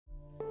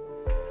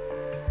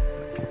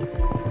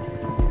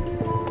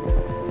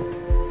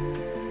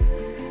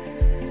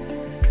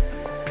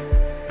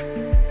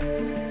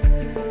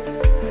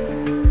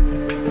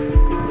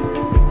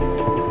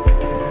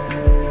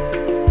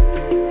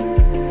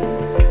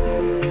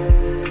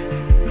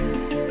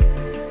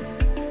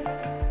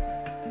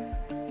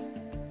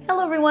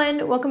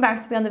welcome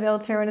back to Beyond the Veil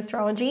Tarot and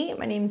Astrology.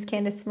 My name is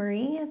Candace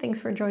Marie. Thanks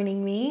for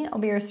joining me. I'll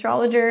be your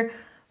astrologer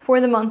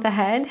for the month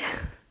ahead.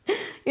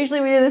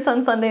 Usually we do this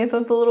on Sunday, so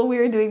it's a little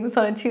weird doing this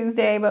on a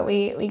Tuesday, but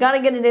we got to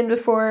get it in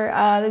before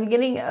the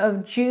beginning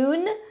of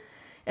June.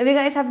 If you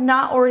guys have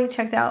not already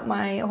checked out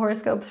my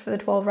horoscopes for the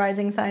 12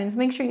 rising signs,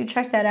 make sure you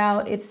check that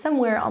out. It's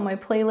somewhere on my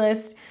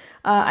playlist.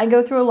 I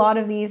go through a lot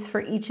of these for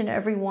each and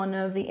every one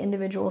of the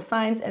individual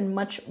signs and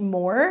much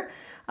more.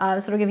 So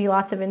it'll give you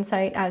lots of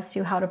insight as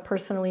to how to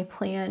personally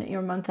plan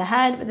your month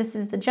ahead. But this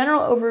is the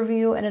general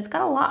overview, and it's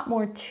got a lot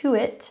more to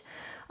it.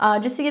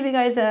 Just to give you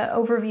guys an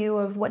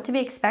overview of what to be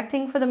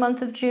expecting for the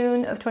month of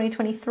June of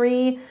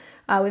 2023.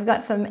 We've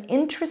got some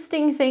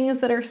interesting things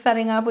that are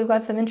setting up. We've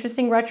got some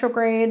interesting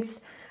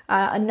retrogrades,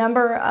 a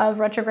number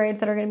of retrogrades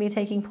that are going to be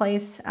taking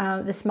place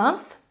this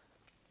month,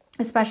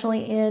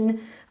 especially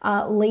in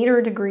later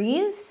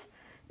degrees.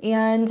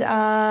 And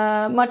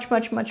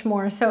much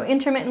more. So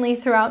intermittently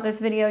throughout this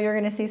video, you're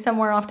going to see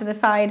somewhere off to the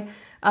side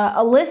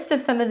a list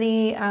of some of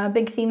the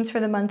big themes for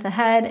the month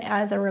ahead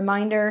as a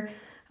reminder,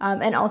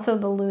 and also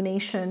the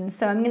lunation.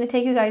 So I'm going to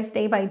take you guys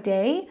day by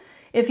day.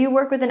 If you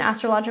work with an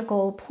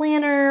astrological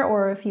planner,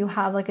 or if you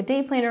have like a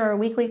day planner or a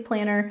weekly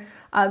planner,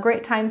 a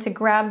great time to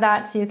grab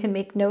that so you can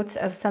make notes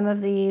of some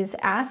of these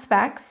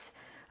aspects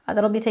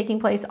that'll be taking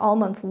place all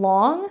month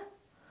long.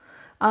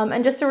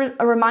 And just a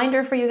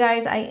reminder for you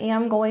guys, I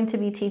am going to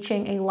be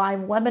teaching a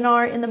live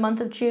webinar in the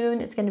month of June.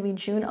 It's going to be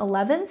June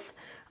 11th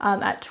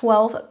at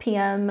 12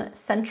 p.m.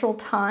 Central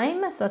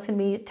Time. So it's going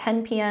to be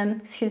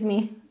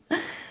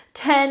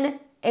 10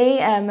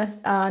 a.m.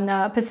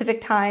 on Pacific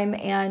Time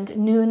and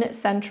noon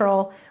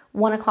Central,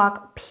 1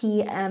 o'clock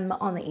p.m.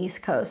 on the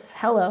East Coast.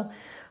 Hello.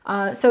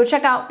 So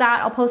check out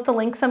that. I'll post a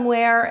link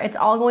somewhere. It's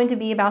all going to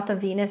be about the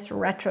Venus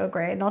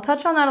retrograde. And I'll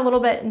touch on that a little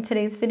bit in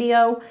today's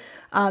video.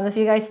 If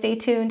you guys stay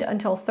tuned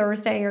until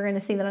Thursday, you're going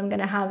to see that I'm going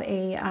to have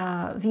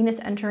a Venus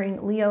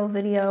entering Leo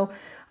video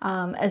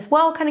as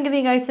well, kind of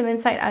giving you guys some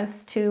insight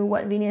as to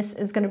what Venus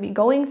is going to be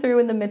going through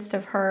in the midst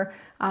of her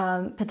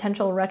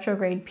potential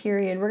retrograde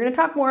period. We're going to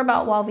talk more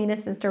about while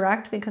Venus is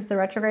direct, because the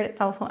retrograde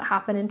itself won't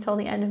happen until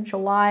the end of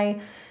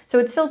July. So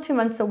it's still 2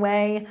 months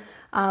away.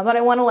 But I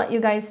want to let you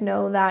guys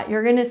know that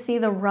you're going to see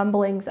the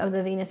rumblings of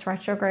the Venus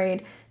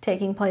retrograde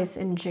taking place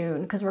in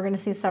June, because we're going to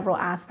see several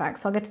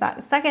aspects. So I'll get to that in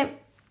a second.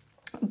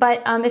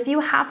 But if you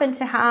happen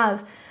to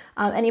have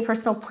any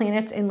personal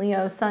planets in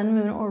Leo, sun,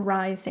 moon, or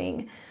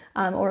rising,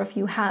 or if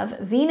you have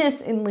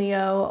Venus in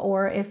Leo,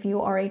 or if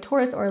you are a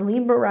Taurus or a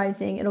Libra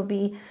rising, it'll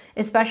be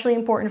especially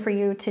important for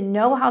you to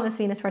know how this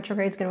Venus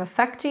retrograde is going to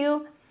affect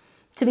you.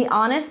 To be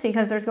honest,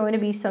 because there's going to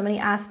be so many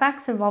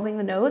aspects involving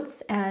the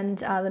nodes, and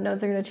the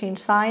nodes are going to change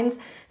signs.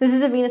 This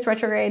is a Venus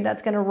retrograde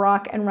that's going to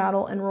rock and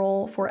rattle and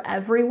roll for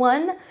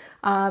everyone.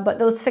 But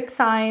those fixed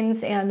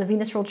signs and the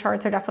Venus rule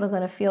charts are definitely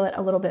going to feel it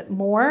a little bit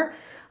more.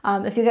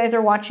 If you guys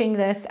are watching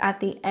this at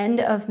the end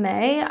of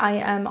May, I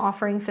am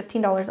offering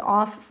 $15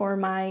 off for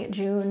my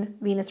June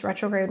Venus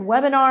retrograde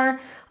webinar.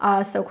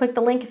 So click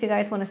the link if you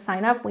guys want to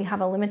sign up. We have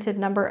a limited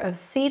number of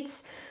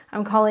seats.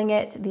 I'm calling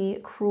it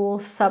the Cruel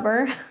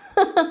Summer.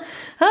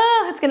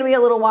 It's going to be a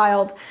little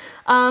wild.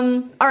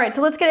 All right,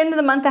 so let's get into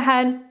the month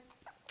ahead.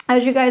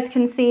 As you guys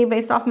can see,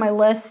 based off my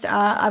list,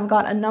 I've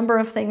got a number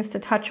of things to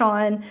touch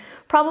on.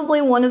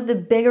 Probably one of the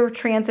bigger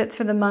transits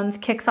for the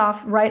month kicks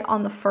off right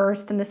on the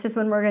 1st, and this is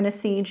when we're going to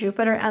see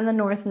Jupiter and the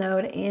North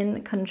Node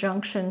in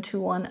conjunction to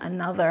one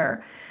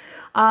another.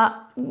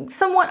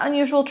 Somewhat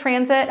unusual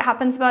transit,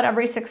 happens about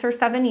every 6 or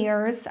 7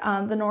 years.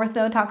 The North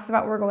Node talks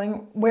about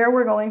where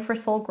we're going for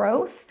soul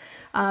growth.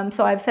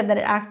 So I've said that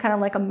it acts kind of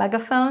like a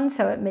megaphone,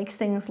 so it makes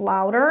things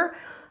louder.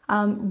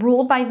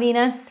 Ruled by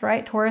Venus,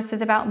 right? Taurus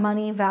is about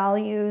money,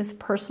 values,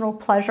 personal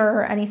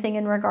pleasure, anything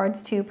in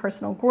regards to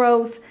personal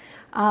growth.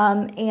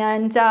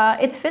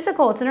 It's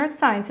physical, it's an earth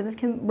sign. So this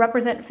can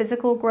represent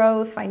physical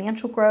growth,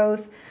 financial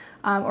growth,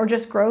 or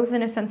just growth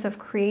in a sense of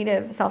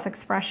creative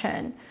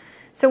self-expression.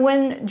 So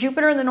when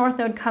Jupiter and the North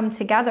Node come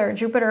together,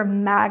 Jupiter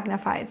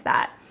magnifies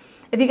that.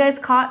 If you guys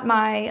caught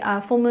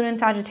my full moon in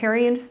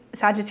Sagittarius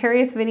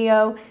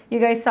video, you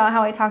guys saw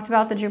how I talked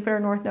about the Jupiter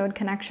North Node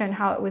connection,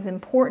 how it was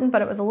important,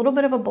 but it was a little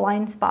bit of a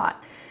blind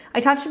spot.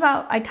 I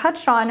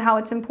touched on how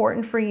it's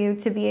important for you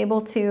to be able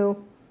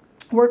to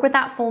work with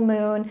that full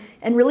moon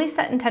and really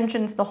set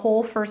intentions the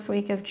whole first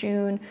week of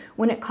June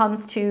when it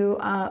comes to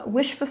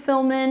wish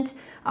fulfillment,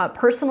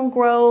 personal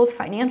growth,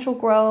 financial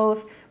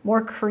growth,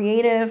 more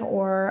creative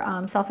or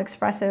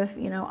self-expressive,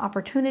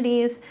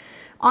 opportunities.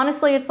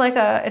 Honestly, it's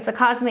a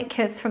cosmic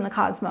kiss from the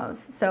cosmos.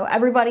 So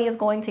everybody is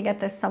going to get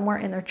this somewhere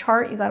in their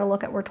chart. You got to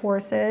look at where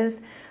Taurus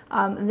is.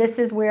 This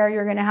is where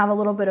you're going to have a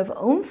little bit of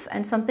oomph,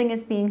 and something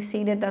is being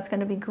seeded that's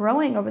going to be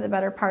growing over the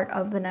better part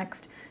of the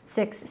next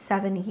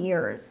 6-7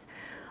 years.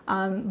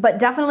 But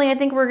definitely, I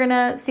think we're going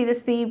to see this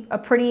be a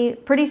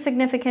pretty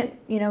significant,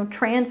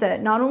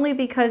 transit, not only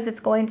because it's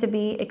going to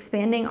be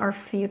expanding our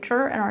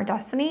future and our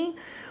destiny,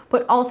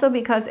 but also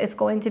because it's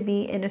going to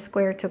be in a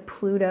square to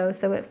Pluto.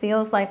 So it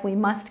feels like we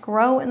must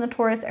grow in the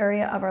Taurus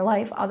area of our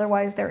life.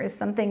 Otherwise, there is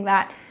something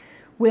that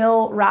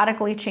will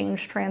radically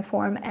change,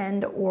 transform,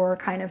 and or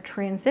kind of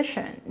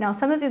transition. Now,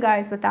 some of you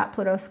guys with that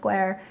Pluto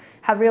square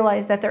have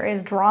realized that there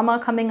is drama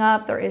coming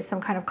up, there is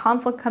some kind of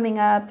conflict coming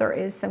up, there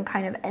is some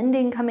kind of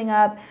ending coming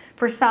up.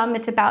 For some,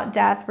 it's about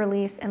death,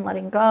 release, and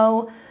letting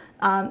go.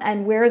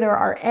 And where there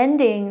are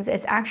endings,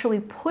 it's actually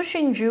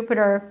pushing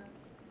Jupiter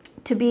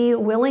to be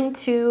willing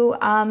to,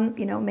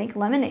 make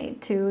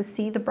lemonade, to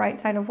see the bright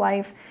side of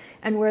life,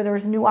 and where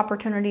there's new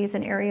opportunities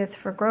and areas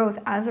for growth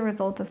as a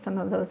result of some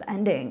of those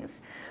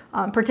endings.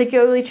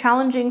 Particularly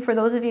challenging for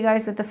those of you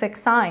guys with the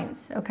fixed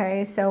signs,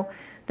 okay? So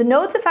the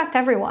nodes affect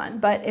everyone,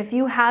 but if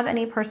you have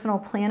any personal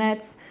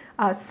planets,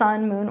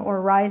 sun, moon,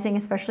 or rising,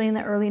 especially in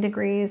the early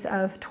degrees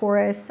of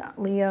Taurus,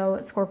 Leo,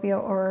 Scorpio,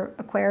 or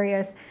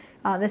Aquarius,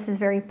 this is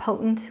very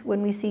potent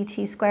when we see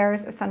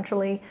T-squares.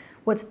 Essentially,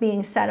 what's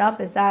being set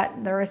up is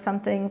that there is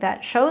something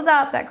that shows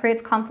up that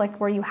creates conflict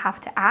where you have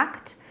to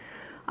act.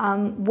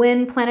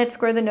 When planets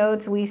square the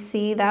nodes, we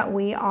see that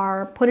we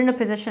are put in a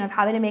position of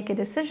having to make a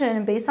decision,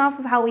 and based off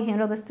of how we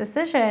handle this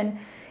decision,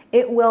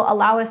 it will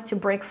allow us to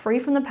break free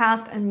from the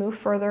past and move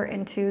further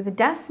into the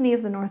destiny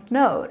of the North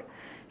Node.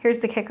 Here's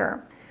the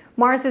kicker.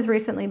 Mars has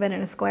recently been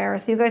in a square,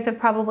 so you guys have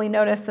probably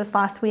noticed this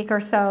last week or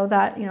so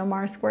that,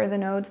 Mars square the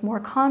nodes, more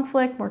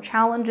conflict, more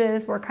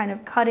challenges, we're kind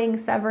of cutting,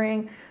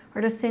 severing,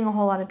 or just seeing a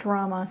whole lot of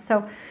drama.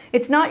 So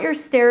it's not your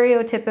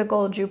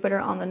stereotypical Jupiter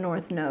on the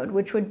North Node,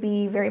 which would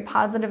be very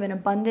positive and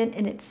abundant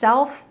in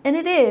itself, and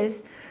it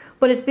is,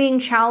 but it's being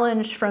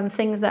challenged from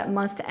things that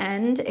must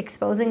end,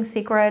 exposing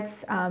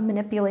secrets,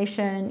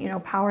 manipulation,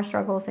 power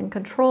struggles and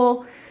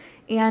control,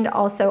 and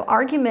also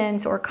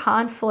arguments or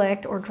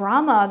conflict or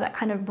drama that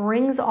kind of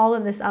brings all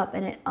of this up,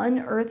 and it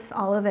unearths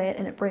all of it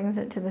and it brings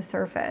it to the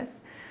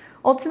surface.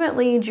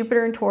 Ultimately,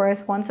 Jupiter in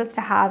Taurus wants us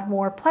to have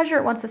more pleasure,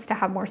 it wants us to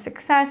have more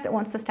success, it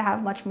wants us to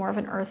have much more of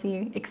an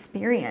earthy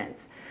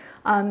experience.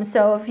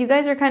 So if you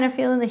guys are kind of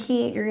feeling the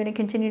heat, you're going to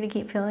continue to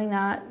keep feeling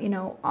that,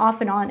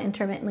 off and on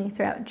intermittently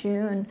throughout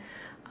June,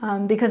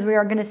 because we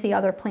are going to see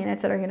other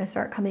planets that are going to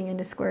start coming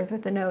into squares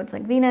with the nodes,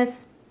 like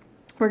Venus.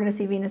 We're going to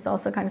see Venus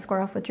also kind of square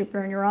off with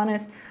Jupiter and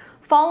Uranus,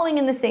 following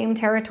in the same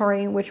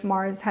territory which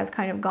Mars has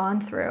kind of gone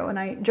through. And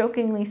I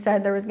jokingly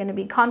said there was going to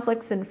be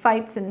conflicts and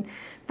fights and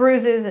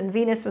bruises, and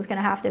Venus was going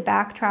to have to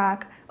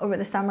backtrack over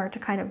the summer to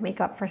kind of make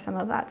up for some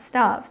of that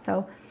stuff.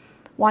 So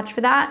watch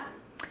for that.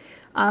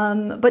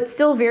 But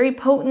still very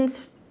potent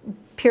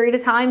period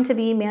of time to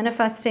be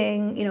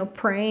manifesting,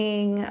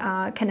 praying,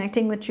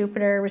 connecting with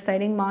Jupiter,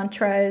 reciting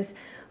mantras,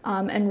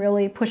 and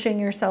really pushing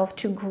yourself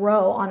to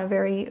grow on a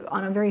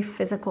very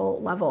physical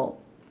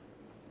level.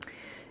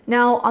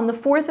 Now, on the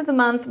 4th of the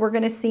month, we're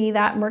going to see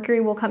that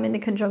Mercury will come into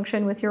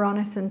conjunction with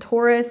Uranus and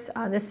Taurus.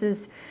 This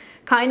is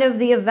kind of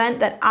the event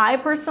that I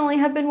personally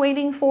have been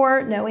waiting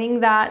for, knowing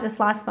that this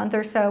last month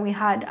or so we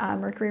had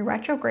Mercury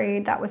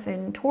retrograde that was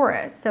in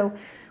Taurus. So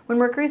when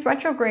Mercury's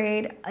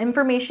retrograde,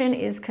 information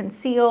is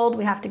concealed.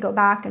 We have to go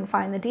back and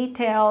find the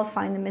details,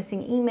 find the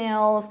missing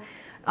emails,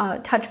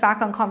 touch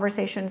back on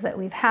conversations that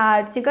we've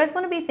had. So you guys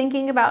want to be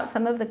thinking about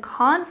some of the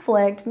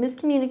conflict,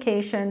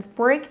 miscommunications,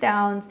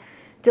 breakdowns,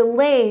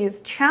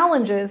 delays,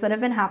 challenges that have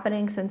been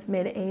happening since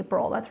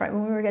mid-April. That's right,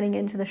 when we were getting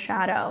into the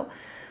shadow.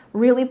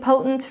 Really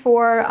potent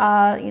for,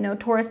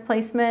 Taurus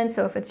placement.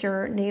 So if it's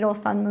your natal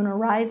sun, moon, or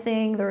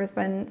rising, there has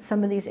been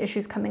some of these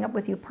issues coming up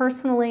with you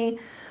personally.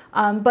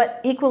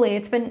 But equally,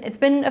 it's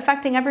been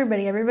affecting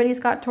everybody. Everybody's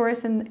got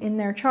Taurus in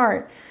their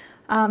chart.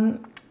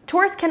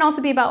 Taurus can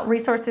also be about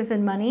resources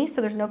and money.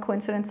 So there's no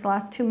coincidence the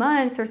last 2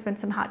 months, there's been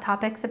some hot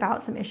topics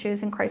about some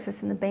issues and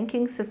crisis in the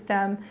banking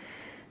system.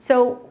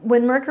 So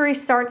when Mercury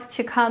starts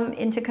to come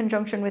into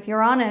conjunction with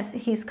Uranus,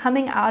 he's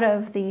coming out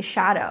of the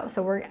shadow.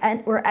 So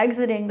we're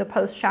exiting the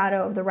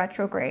post-shadow of the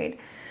retrograde.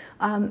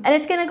 And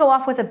it's going to go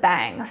off with a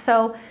bang.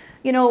 So,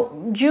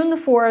 June the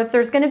 4th,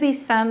 there's going to be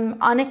some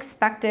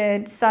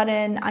unexpected,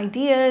 sudden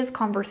ideas,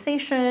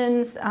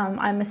 conversations.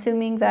 I'm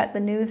assuming that the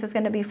news is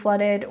going to be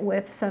flooded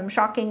with some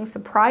shocking,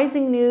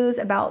 surprising news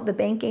about the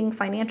banking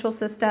financial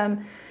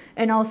system,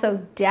 and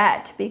also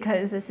debt,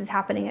 because this is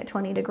happening at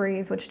 20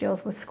 degrees, which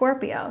deals with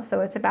Scorpio.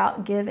 So it's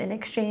about give and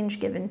exchange,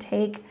 give and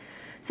take.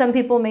 Some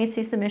people may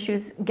see some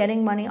issues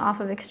getting money off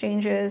of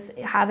exchanges,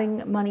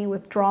 having money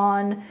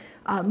withdrawn,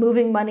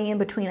 moving money in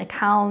between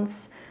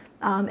accounts,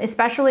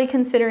 especially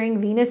considering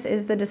Venus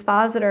is the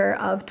dispositor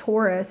of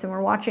Taurus, and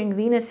we're watching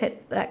Venus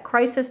hit that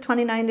crisis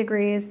 29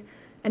 degrees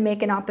and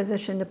make an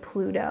opposition to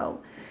Pluto.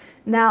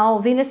 Now,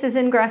 Venus's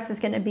ingress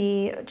is going to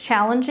be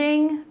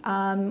challenging.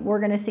 We're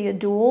going to see a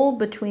duel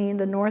between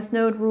the North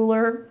Node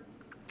ruler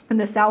and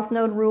the South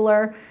Node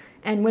ruler.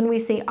 And when we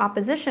see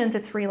oppositions,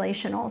 it's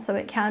relational. So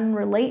it can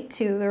relate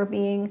to there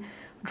being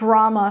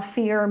drama,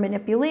 fear,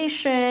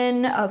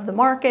 manipulation of the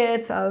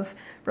markets, of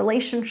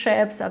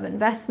relationships, of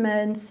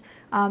investments,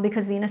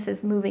 because Venus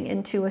is moving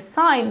into a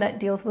sign that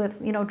deals with,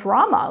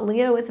 drama.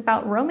 Leo is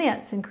about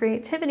romance and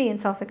creativity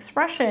and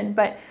self-expression,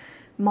 but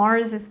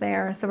Mars is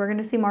there. So we're going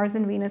to see Mars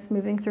and Venus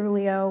moving through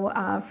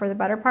Leo for the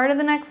better part of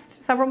the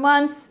next several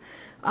months.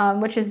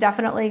 which is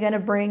definitely going to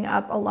bring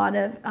up a lot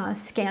of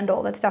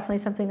scandal. That's definitely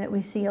something that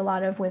we see a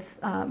lot of with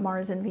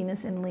Mars and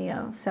Venus in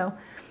Leo. So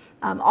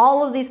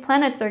all of these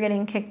planets are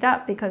getting kicked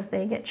up because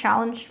they get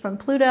challenged from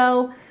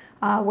Pluto,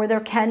 where there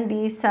can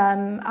be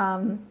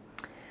some,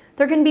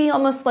 there can be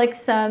almost like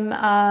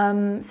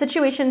some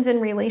situations in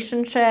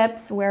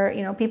relationships where,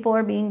 you know, people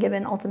are being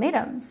given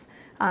ultimatums.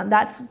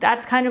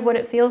 That's kind of what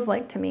it feels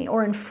like to me,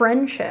 or in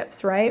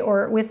friendships, right?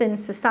 Or within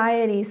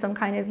society, some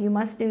kind of you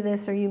must do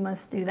this or you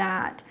must do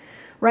that.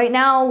 Right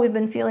now, we've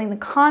been feeling the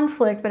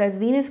conflict, but as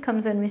Venus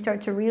comes in, we start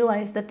to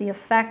realize that the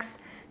effects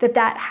that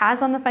that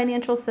has on the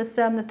financial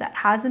system, that that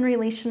has in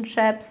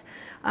relationships,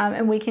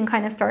 and we can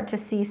kind of start to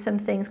see some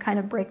things kind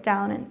of break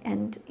down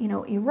and you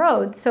know,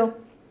 erode. So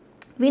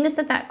Venus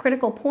at that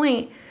critical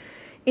point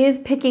is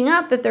picking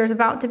up that there's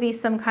about to be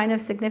some kind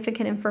of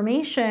significant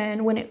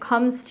information when it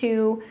comes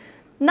to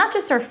not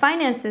just our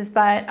finances,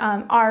 but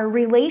our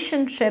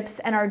relationships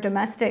and our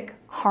domestic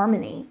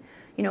harmony.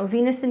 You know,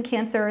 Venus in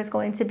Cancer is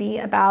going to be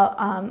about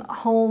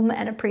home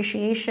and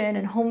appreciation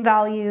and home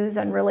values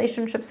and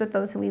relationships with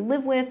those who we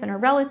live with and our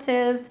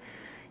relatives.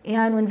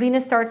 And when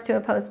Venus starts to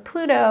oppose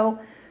Pluto,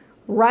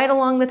 right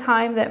along the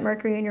time that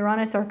Mercury and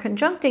Uranus are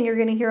conjuncting, you're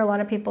going to hear a lot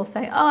of people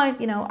say, oh,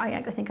 you know,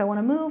 I think I want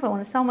to move. I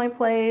want to sell my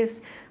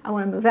place. I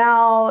want to move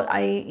out.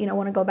 I, you know,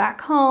 want to go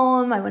back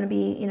home. I want to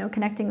be, you know,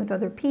 connecting with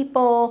other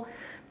people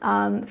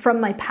from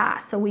my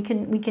past. So we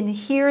can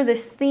hear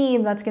this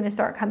theme that's going to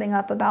start coming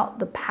up about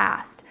the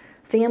past.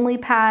 Family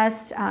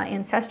past,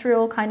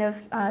 ancestral kind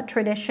of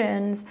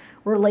traditions,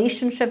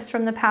 relationships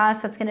from the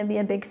past. That's going to be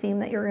a big theme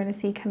that you're going to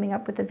see coming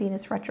up with the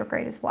Venus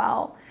retrograde as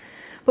well.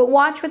 But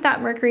watch with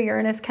that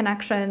Mercury-Uranus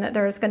connection that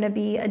there's going to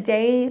be a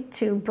day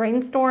to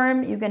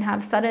brainstorm. You can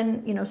have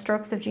sudden, you know,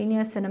 strokes of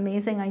genius and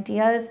amazing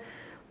ideas,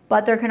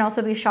 but there can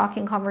also be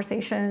shocking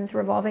conversations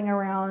revolving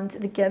around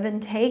the give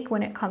and take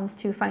when it comes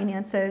to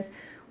finances,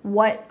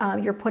 what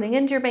you're putting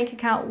into your bank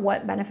account,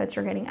 what benefits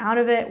you're getting out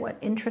of it, what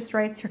interest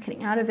rates you're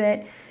getting out of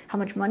it, how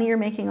much money you're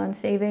making on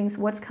savings,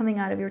 what's coming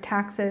out of your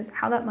taxes,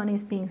 how that money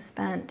is being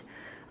spent.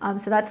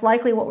 So that's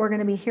likely what we're going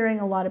to be hearing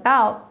a lot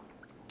about.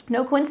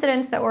 No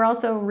coincidence that we're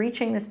also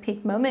reaching this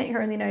peak moment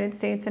here in the United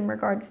States in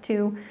regards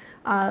to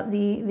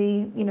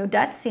the you know,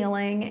 debt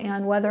ceiling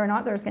and whether or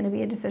not there's going to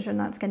be a decision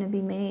that's going to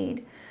be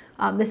made.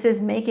 This is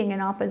making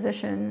an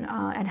opposition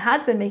and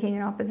has been making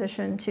an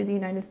opposition to the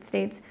United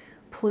States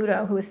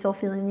Pluto, who is still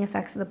feeling the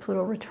effects of the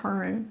Pluto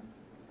return.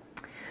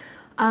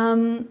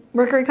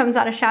 Mercury comes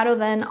out of shadow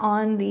then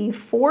on the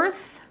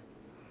 4th,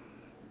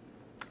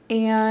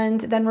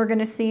 and then we're going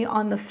to see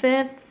on the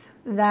 5th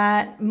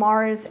that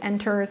Venus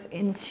enters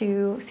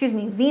into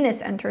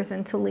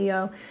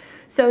Leo.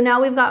 So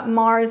now we've got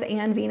Mars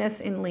and Venus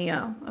in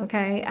Leo,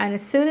 okay? And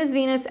as soon as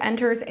Venus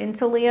enters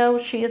into Leo,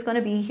 she is going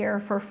to be here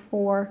for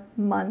 4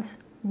 months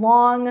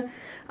long.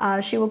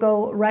 She will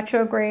go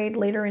retrograde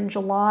later in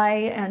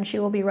July, and she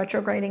will be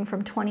retrograding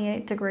from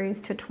 28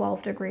 degrees to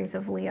 12 degrees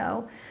of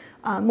Leo.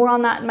 More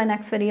on that in my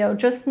next video.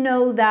 Just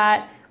know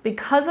that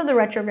because of the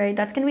retrograde,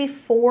 that's going to be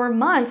 4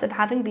 months of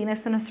having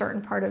Venus in a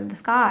certain part of the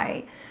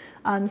sky.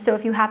 So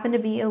if you happen to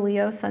be a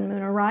Leo, sun,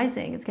 moon, or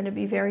rising, it's going to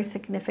be very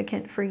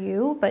significant for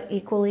you. But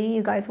equally,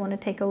 you guys want to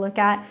take a look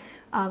at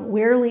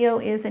where Leo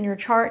is in your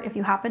chart. If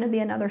you happen to be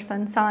another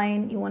sun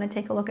sign, you want to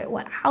take a look at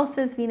what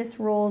houses Venus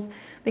rules,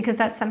 because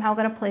that's somehow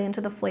going to play into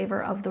the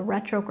flavor of the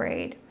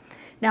retrograde.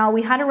 Now,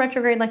 we had a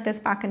retrograde like this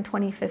back in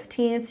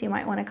 2015, so you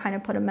might want to kind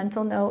of put a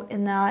mental note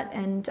in that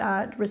and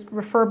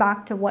refer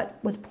back to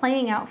what was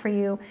playing out for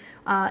you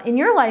in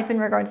your life in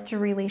regards to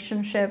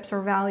relationships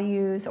or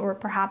values, or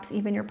perhaps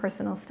even your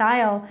personal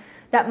style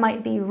that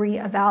might be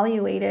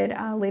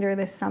reevaluated later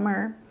this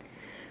summer.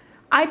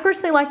 I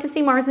personally like to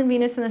see Mars and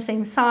Venus in the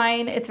same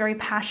sign. It's very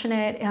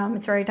passionate,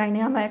 it's very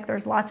dynamic.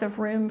 There's lots of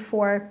room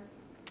for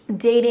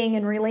dating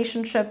and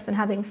relationships and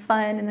having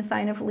fun in the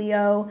sign of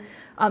Leo.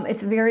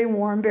 It's very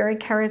warm, very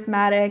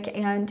charismatic,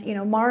 and you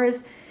know,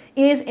 Mars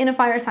is in a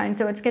fire sign,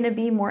 so it's going to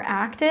be more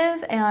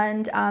active,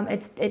 and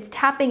it's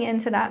tapping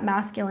into that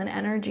masculine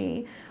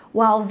energy,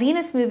 while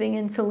Venus moving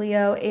into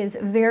Leo is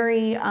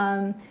very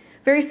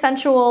very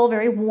sensual,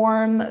 very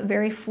warm,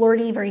 very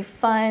flirty, very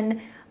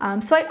fun.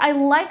 So I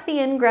like the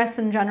ingress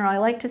in general. I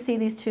like to see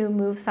these two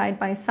move side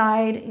by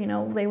side. You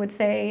know, they would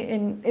say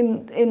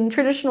in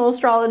traditional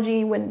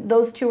astrology, when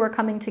those two are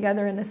coming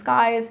together in the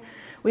skies,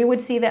 we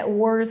would see that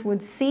wars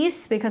would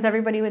cease because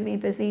everybody would be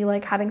busy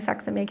like having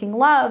sex and making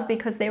love,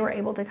 because they were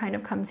able to kind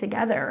of come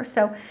together.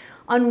 So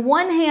on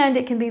one hand,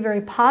 it can be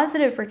very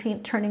positive for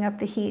turning up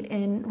the heat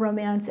in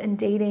romance and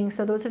dating.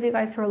 So those of you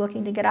guys who are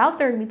looking to get out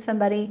there and meet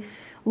somebody,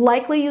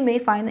 likely you may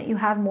find that you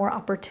have more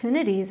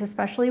opportunities,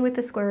 especially with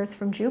the squares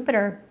from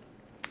Jupiter.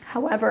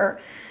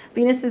 However,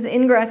 Venus's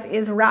ingress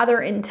is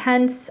rather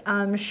intense.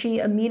 She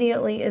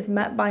immediately is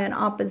met by an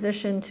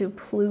opposition to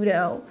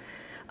Pluto.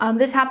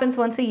 This happens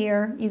once a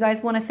year. You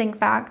guys want to think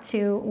back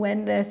to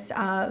when this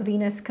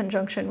Venus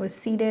conjunction was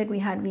seated. We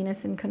had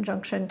Venus in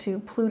conjunction to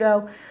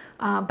Pluto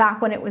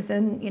back when it was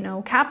in, you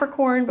know,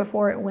 Capricorn,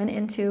 before it went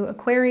into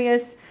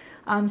Aquarius.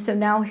 So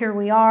now here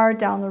we are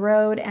down the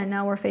road, and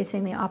now we're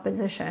facing the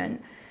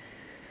opposition.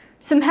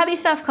 Some heavy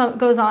stuff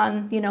goes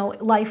on, you know,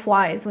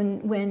 life-wise,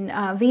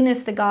 when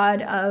Venus, the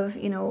god of,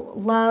 you know,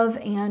 love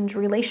and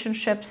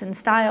relationships and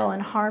style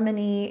and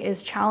harmony,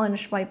 is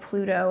challenged by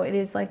Pluto. It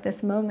is like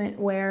this moment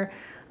where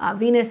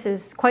Venus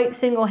is quite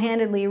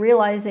single-handedly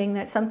realizing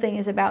that something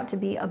is about to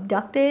be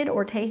abducted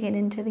or taken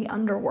into the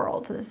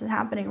underworld. So this is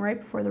happening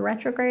right before the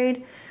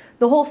retrograde.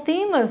 The whole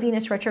theme of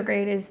Venus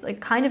retrograde is like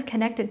kind of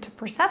connected to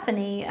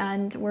Persephone,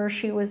 and where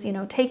she was, you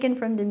know, taken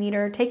from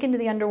Demeter, taken to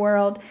the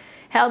underworld,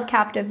 held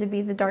captive to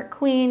be the Dark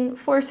Queen,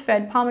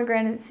 force-fed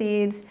pomegranate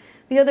seeds.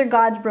 The other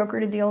gods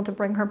brokered a deal to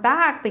bring her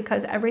back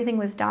because everything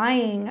was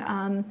dying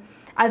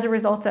as a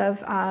result of,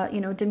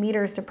 you know,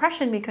 Demeter's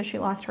depression because she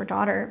lost her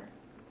daughter.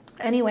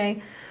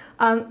 Anyway,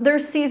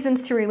 there's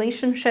seasons to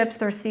relationships,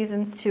 there's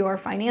seasons to our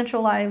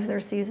financial lives,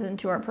 there's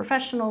seasons to our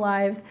professional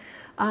lives.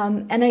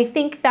 And I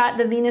think that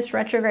the Venus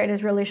retrograde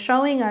is really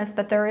showing us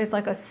that there is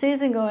like a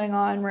season going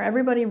on where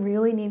everybody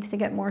really needs to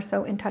get more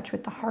so in touch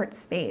with the heart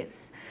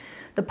space.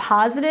 The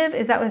positive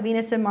is that with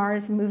Venus and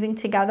Mars moving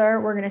together,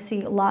 we're going to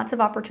see lots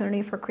of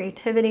opportunity for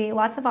creativity,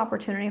 lots of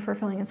opportunity for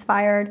feeling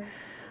inspired,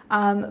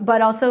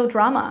 but also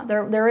drama.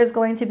 There is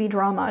going to be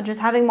drama. Just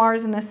having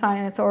Mars in this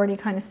sign, it's already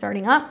kind of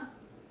starting up.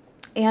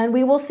 And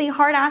we will see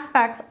hard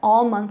aspects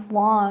all month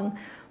long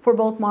for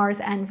both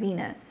Mars and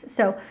Venus.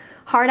 So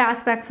hard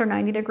aspects are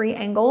 90-degree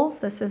angles.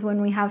 This is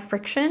when we have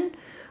friction.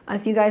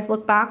 If you guys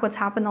look back what's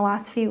happened the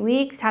last few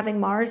weeks, having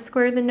Mars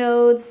square the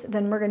nodes,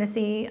 then we're going to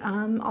see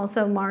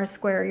also Mars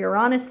square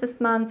Uranus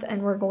this month,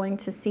 and we're going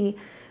to see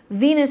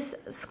Venus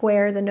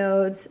square the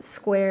nodes,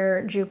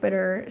 square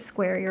Jupiter,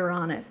 square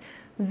Uranus.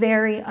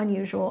 Very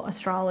unusual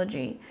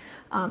astrology.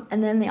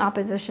 And then the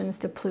oppositions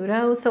to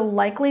Pluto. So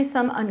likely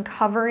some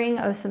uncovering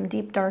of some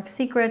deep, dark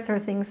secrets or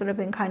things that have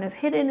been kind of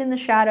hidden in the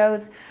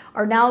shadows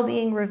are now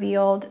being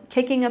revealed,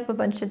 kicking up a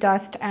bunch of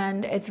dust,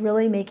 and it's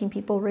really making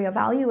people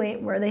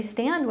reevaluate where they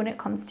stand when it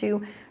comes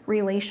to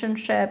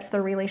relationships,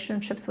 their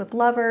relationships with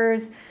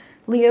lovers.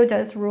 Leo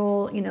does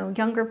rule, you know,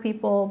 younger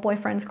people,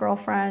 boyfriends,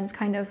 girlfriends,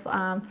 kind of,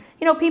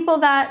 you know, people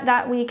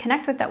that we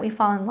connect with, that we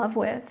fall in love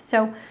with.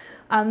 So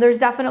there's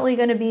definitely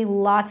going to be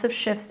lots of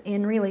shifts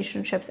in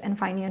relationships and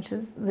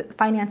finances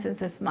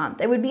this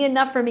month. It would be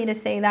enough for me to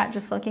say that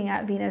just looking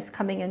at Venus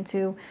coming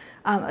into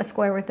a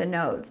square with the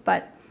nodes.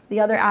 But the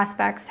other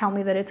aspects tell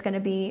me that it's going to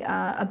be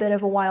a bit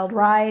of a wild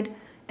ride.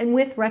 And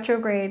with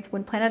retrogrades,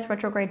 when planets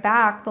retrograde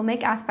back, they'll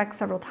make aspects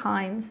several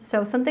times.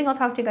 So something I'll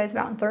talk to you guys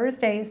about on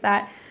Thursday is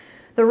that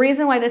the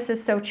reason why this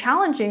is so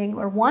challenging,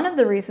 or one of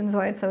the reasons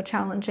why it's so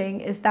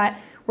challenging, is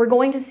that we're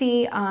going to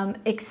see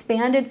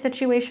expanded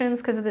situations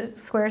because of the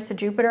squares to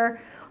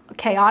Jupiter,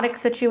 chaotic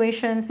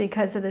situations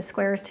because of the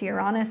squares to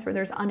Uranus, where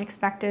there's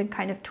unexpected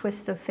kind of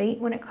twists of fate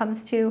when it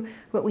comes to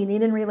what we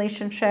need in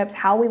relationships,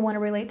 how we want to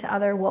relate to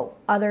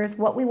others,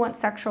 what we want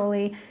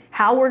sexually,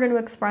 how we're going to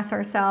express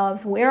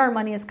ourselves, where our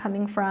money is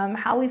coming from,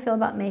 how we feel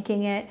about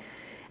making it.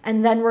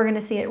 And then we're going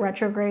to see it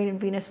retrograde, and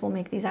Venus will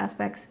make these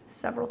aspects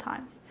several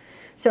times.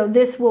 So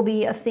this will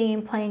be a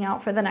theme playing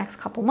out for the next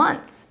couple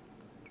months.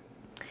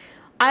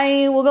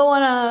 I will go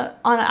out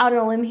on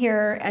a limb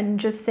here and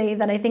just say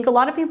that I think a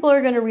lot of people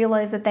are going to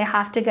realize that they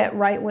have to get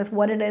right with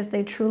what it is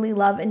they truly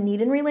love and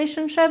need in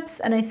relationships.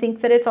 And I think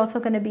that it's also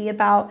going to be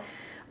about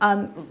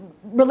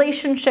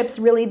relationships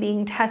really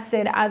being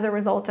tested as a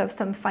result of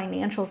some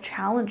financial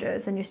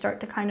challenges. And you start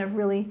to kind of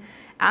really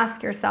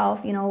ask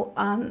yourself, you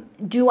know,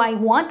 do I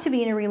want to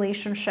be in a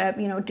relationship?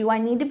 You know, do I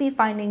need to be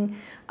finding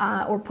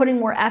or putting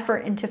more effort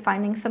into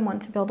finding someone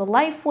to build a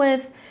life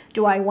with?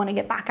 Do I want to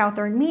get back out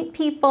there and meet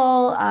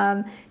people?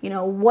 You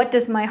know, what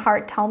does my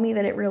heart tell me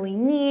that it really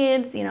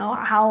needs? You know,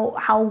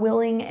 how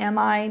willing am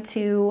I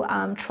to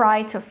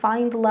try to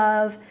find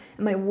love?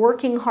 Am I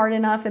working hard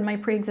enough in my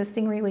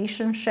pre-existing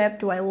relationship?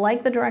 Do I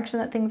like the direction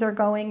that things are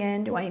going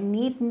in? Do I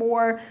need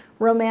more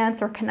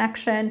romance or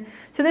connection?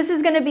 So this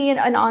is going to be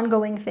an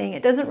ongoing thing.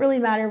 It doesn't really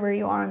matter where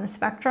you are on the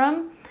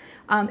spectrum.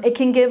 It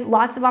can give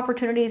lots of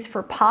opportunities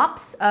for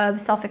pops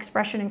of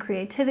self-expression and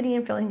creativity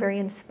and feeling very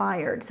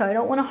inspired. So I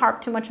don't want to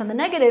harp too much on the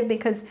negative,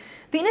 because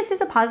Venus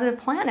is a positive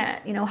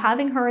planet. You know,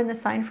 having her in the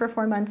sign for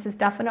 4 months is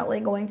definitely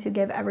going to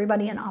give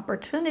everybody an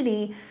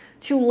opportunity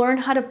to learn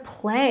how to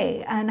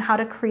play and how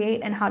to create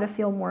and how to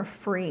feel more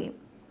free.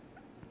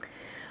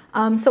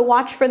 So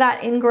watch for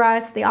that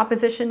ingress. The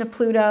opposition to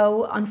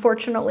Pluto,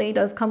 unfortunately,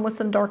 does come with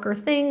some darker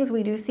things.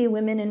 We do see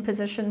women in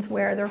positions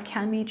where there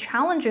can be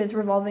challenges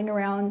revolving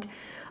around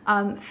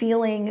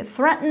feeling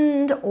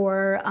threatened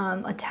or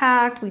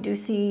attacked. We do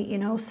see, you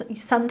know,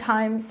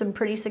 sometimes some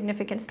pretty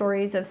significant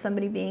stories of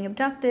somebody being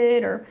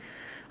abducted, or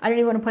I don't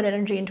even want to put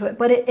energy into it,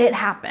 but it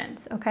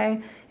happens,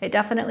 okay? It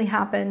definitely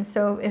happens.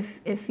 So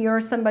if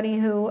you're somebody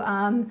who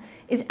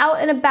is out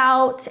and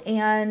about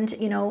and,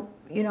 you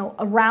know,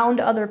 around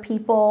other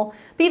people,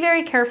 be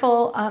very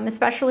careful,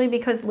 especially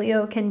because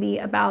Leo can be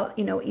about,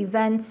 you know,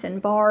 events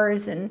and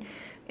bars and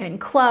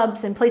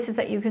clubs and places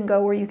that you can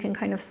go where you can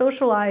kind of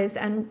socialize.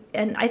 And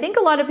I think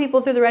a lot of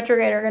people through the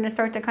retrograde are going to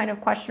start to kind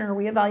of question or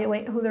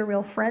reevaluate who their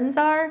real friends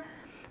are.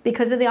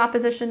 because of the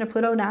opposition to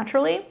Pluto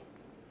naturally.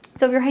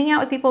 So if you're hanging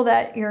out with people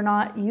that you're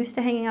not used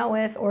to hanging out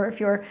with, or if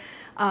you're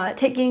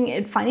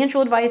taking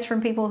financial advice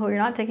from people who you're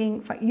not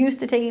used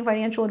to taking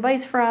financial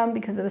advice from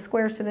because of the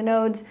squares to the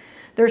nodes,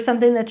 there's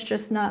something that's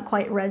just not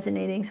quite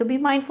resonating. So be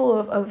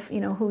mindful of you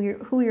know,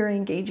 who you're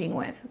engaging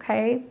with,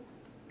 okay?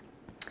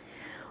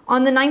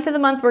 On the 9th of the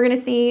month, we're going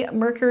to see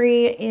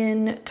Mercury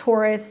in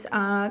Taurus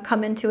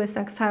come into a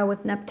sextile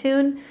with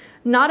Neptune.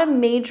 Not a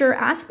major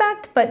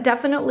aspect, but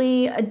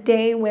definitely a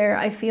day where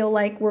I feel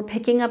like we're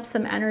picking up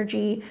some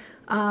energy,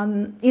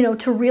 you know,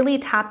 to really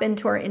tap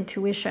into our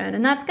intuition.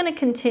 And that's going to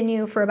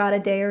continue for about a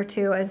day or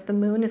two as the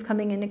moon is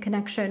coming into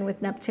connection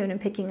with Neptune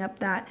and picking up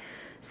that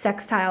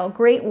sextile.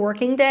 Great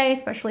working day,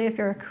 especially if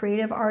you're a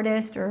creative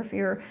artist or if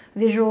you're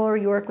visual or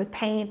you work with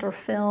paint or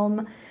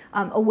film.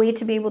 A way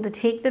to be able to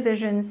take the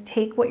visions,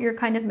 take what you're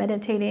kind of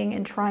meditating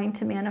and trying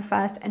to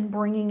manifest and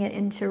bringing it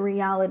into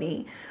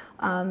reality.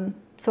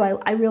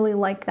 So I really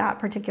like that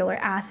particular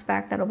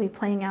aspect that'll be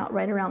playing out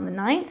right around the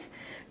 9th.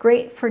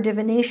 Great for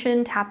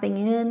divination, tapping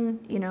in,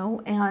 you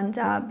know,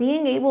 and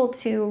being able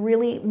to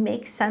really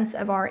make sense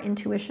of our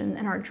intuition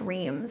and our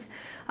dreams.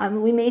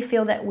 We may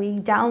feel that we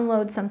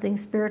download something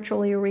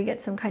spiritually or we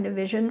get some kind of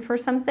vision for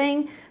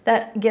something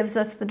that gives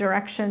us the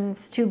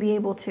directions to be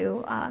able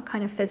to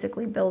kind of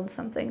physically build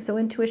something. So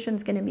intuition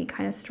is going to be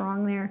kind of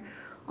strong there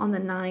on the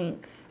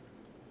 9th.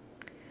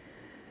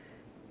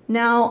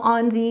 Now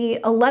on the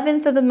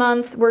 11th of the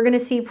month, we're going to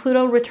see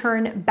Pluto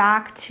return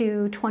back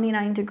to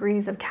 29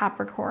 degrees of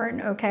Capricorn,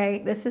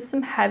 okay? This is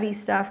some heavy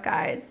stuff,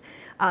 guys.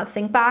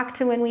 Think back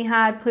to when we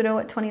had Pluto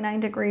at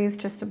 29 degrees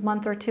just a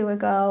month or two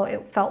ago.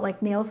 It felt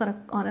like nails on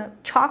a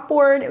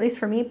chalkboard, at least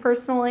for me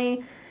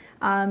personally.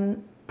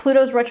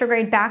 Pluto's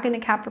retrograde back into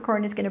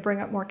Capricorn is going to bring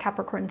up more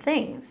Capricorn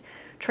things.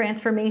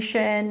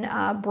 Transformation,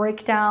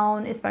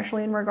 breakdown,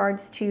 especially in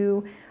regards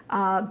to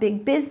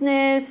big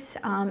business,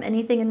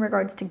 anything in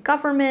regards to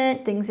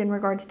government, things in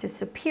regards to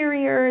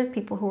superiors,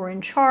 people who are in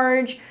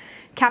charge.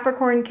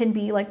 Capricorn can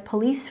be like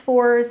police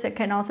force. It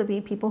can also be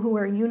people who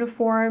wear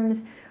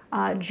uniforms,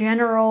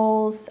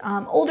 generals,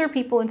 older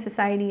people in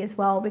society as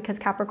well, because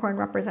Capricorn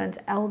represents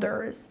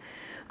elders.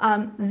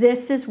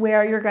 This is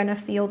where you're going to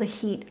feel the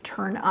heat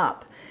turn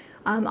up.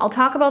 I'll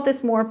talk about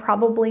this more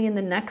probably in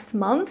the next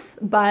month,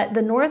 but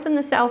the North and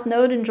the South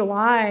Node in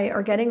July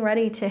are getting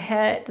ready to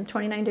hit the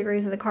 29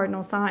 degrees of the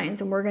cardinal signs,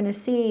 and we're going to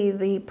see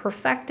the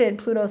perfected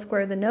Pluto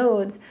square the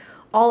nodes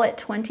all at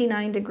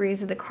 29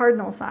 degrees of the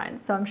cardinal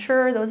signs. So I'm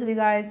sure those of you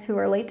guys who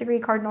are late degree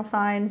cardinal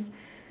signs,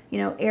 you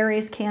know,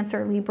 Aries,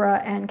 Cancer,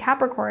 Libra, and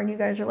Capricorn, you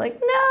guys are like,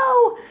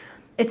 no,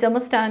 it's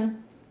almost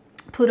done.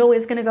 Pluto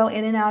is going to go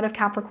in and out of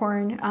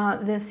Capricorn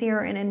this year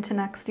and into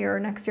next year.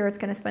 Next year, it's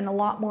going to spend a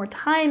lot more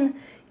time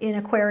in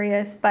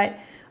Aquarius. But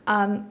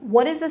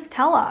what does this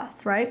tell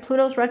us, right?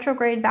 Pluto's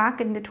retrograde back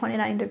into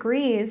 29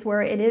 degrees,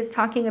 where it is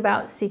talking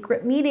about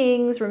secret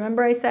meetings.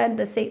 Remember I said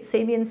the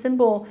Sabian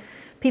symbol,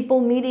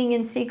 people meeting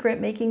in secret,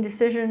 making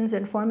decisions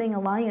and forming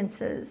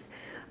alliances.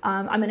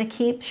 I'm going to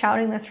keep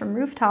shouting this from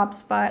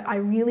rooftops, but I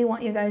really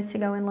want you guys to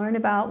go and learn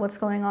about what's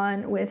going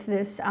on with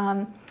this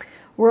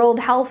World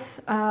Health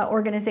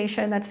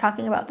Organization that's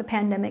talking about the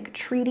pandemic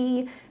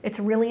treaty. It's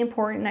really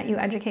important that you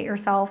educate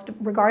yourself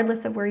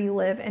regardless of where you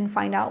live and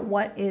find out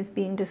what is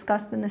being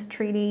discussed in this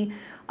treaty.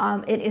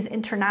 It is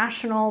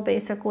international,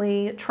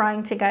 basically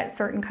trying to get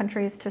certain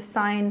countries to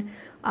sign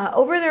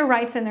over their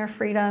rights and their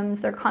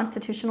freedoms, their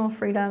constitutional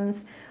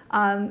freedoms,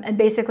 and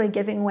basically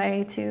giving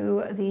way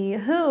to the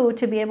WHO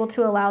to be able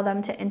to allow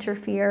them to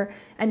interfere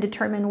and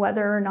determine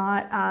whether or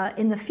not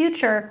in the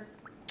future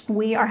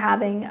we are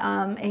having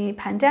a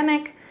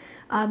pandemic.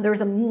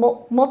 There's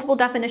multiple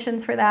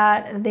definitions for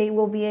that. They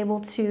will be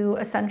able to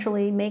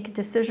essentially make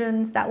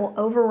decisions that will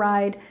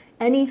override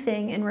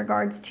anything in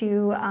regards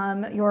to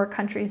your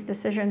country's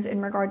decisions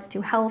in regards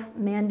to health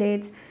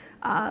mandates,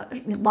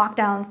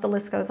 lockdowns, the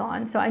list goes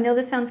on. So I know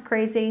this sounds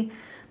crazy,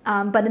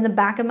 but in the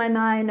back of my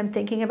mind, I'm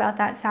thinking about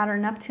that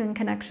Saturn-Neptune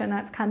connection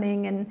that's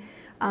coming, and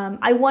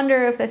I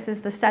wonder if this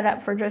is the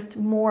setup for just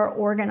more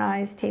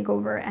organized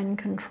takeover and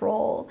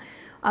control.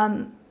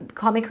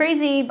 Call me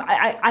crazy, but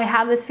I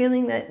have this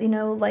feeling that, you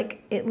know,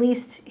 like at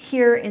least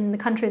here in the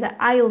country that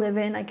I live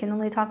in, I can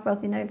only talk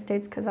about the United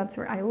States because that's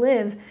where I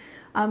live,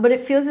 but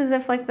it feels as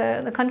if like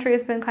the country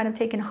has been kind of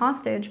taken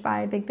hostage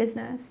by big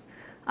business.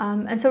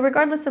 And so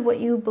regardless of what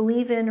you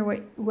believe in or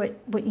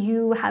what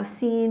you have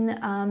seen,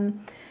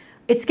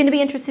 it's going to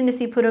be interesting to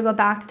see Pluto go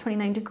back to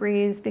 29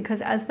 degrees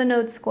because as the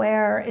node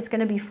square, it's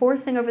going to be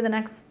forcing over the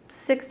next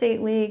 6 to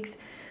 8 weeks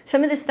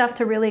some of this stuff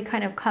to really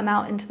kind of come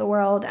out into the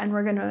world, and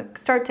we're going to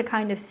start to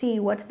kind of see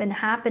what's been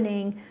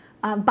happening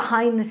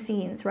behind the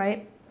scenes,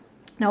 right?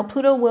 Now,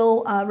 Pluto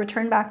will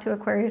return back to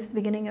Aquarius at the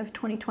beginning of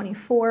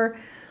 2024.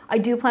 I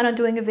do plan on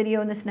doing a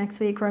video in this next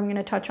week where I'm going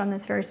to touch on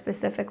this very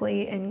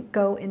specifically and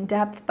go in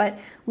depth, but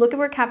look at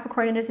where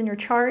Capricorn is in your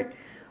chart.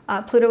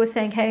 Pluto is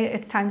saying, hey,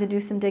 it's time to do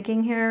some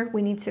digging here.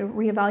 We need to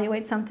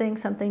reevaluate something.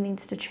 Something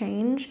needs to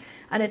change,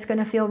 and it's going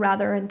to feel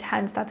rather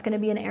intense. That's going to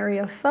be an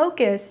area of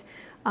focus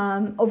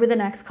over the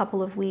next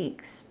couple of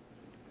weeks.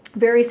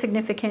 Very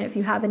significant if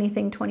you have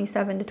anything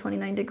 27 to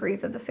 29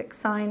 degrees of the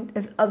fixed sign,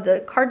 of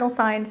the cardinal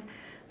signs.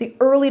 The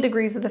early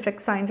degrees of the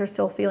fixed signs are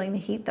still feeling the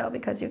heat though,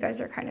 because you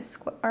guys are kind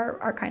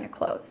of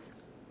close.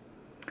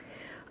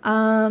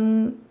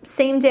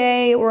 Same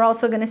day, we're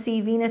also going to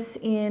see Venus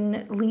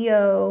in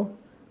Leo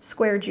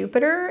square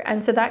Jupiter.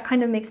 And so that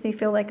kind of makes me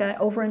feel like an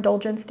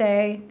overindulgence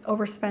day,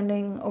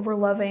 overspending,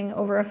 overloving,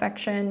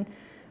 overaffection,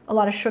 a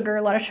lot of sugar,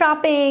 a lot of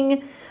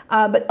shopping,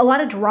 but a lot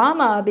of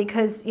drama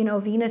because, you know,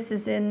 Venus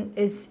is in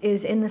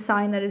the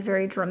sign that is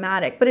very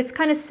dramatic, but it's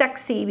kind of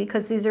sexy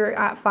because these are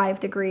at 5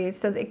 degrees.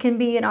 So it can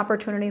be an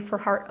opportunity for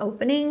heart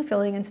opening,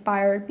 feeling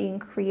inspired, being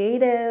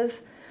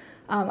creative.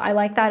 I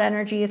like that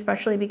energy,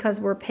 especially because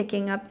we're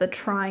picking up the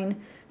trine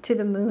to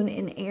the moon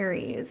in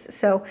Aries.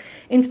 So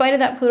in spite of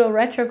that Pluto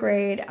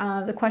retrograde,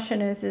 the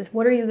question is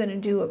what are you going to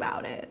do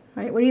about it,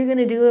 right? What are you going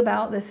to do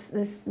about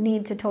this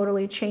need to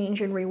totally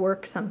change and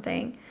rework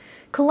something?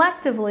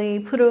 Collectively,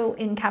 Pluto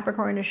in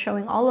Capricorn is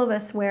showing all of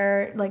us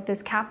where like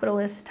this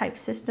capitalist type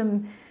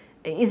system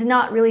is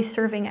not really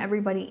serving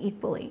everybody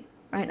equally,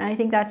 right? And I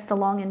think that's the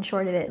long and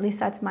short of it. At least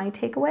that's my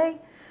takeaway.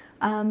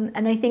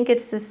 And I think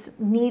it's this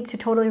need to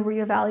totally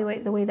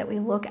reevaluate the way that we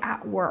look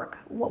at work,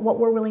 what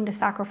we're willing to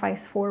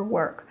sacrifice for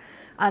work.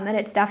 And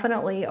it's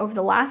definitely over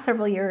the last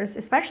several years,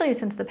 especially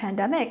since the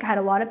pandemic, had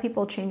a lot of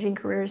people changing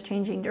careers,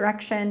 changing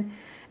direction.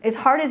 As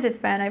hard as it's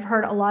been, I've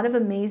heard a lot of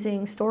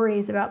amazing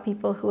stories about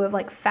people who have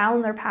like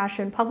found their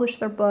passion, published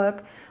their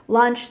book,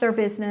 launched their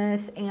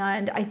business.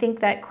 And I think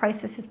that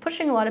crisis is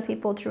pushing a lot of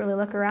people to really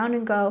look around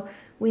and go,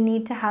 we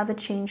need to have a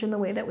change in the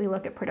way that we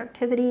look at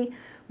productivity.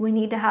 We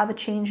need to have a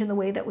change in the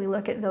way that we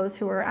look at those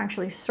who are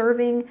actually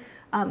serving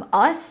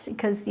us,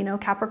 because, you know,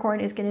 Capricorn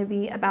is going to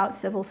be about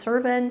civil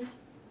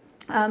servants.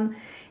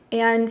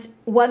 And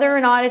whether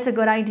or not it's a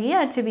good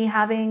idea to be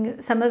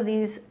having some of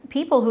these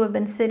people who have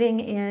been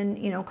sitting in,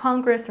 you know,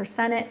 Congress or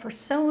Senate for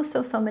so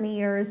many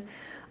years,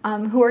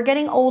 who are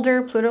getting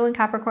older. Pluto in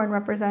Capricorn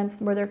represents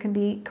where there can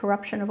be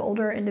corruption of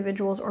older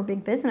individuals or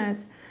big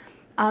business.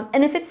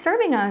 And if it's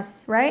serving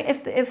us, right?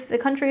 If the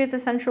country is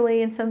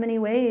essentially in so many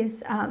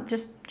ways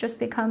just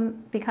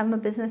become a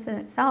business in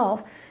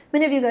itself.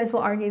 Many of you guys will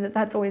argue that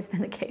that's always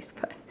been the case,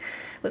 but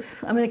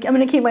I'm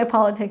gonna keep my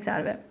politics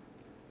out of it.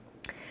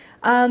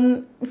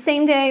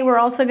 Same day, we're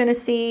also going to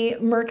see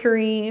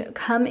Mercury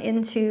come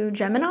into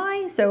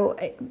Gemini. So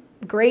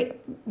great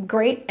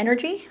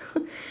energy.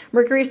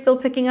 Mercury is still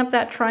picking up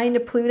that trine to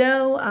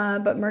Pluto,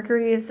 but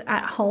Mercury is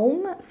at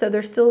home. So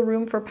there's still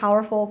room for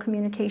powerful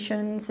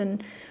communications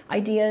and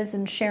ideas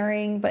and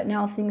sharing, but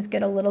now things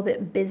get a little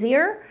bit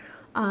busier.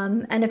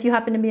 And if you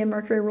happen to be a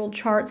Mercury ruled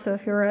chart, so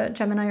if you're a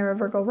Gemini or a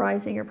Virgo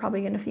rising, you're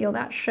probably going to feel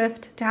that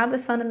shift. To have the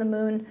sun and the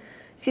moon,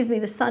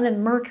 the sun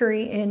and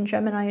Mercury in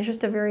Gemini is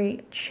just a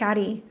very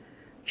chatty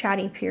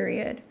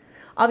period.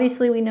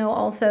 Obviously, we know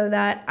also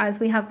that as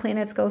we have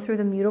planets go through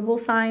the mutable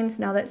signs,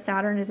 now that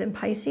Saturn is in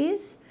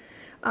Pisces,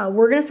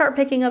 we're going to start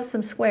picking up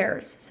some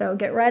squares. So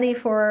get ready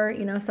for,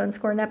 you know, Sun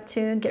square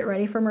Neptune, get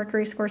ready for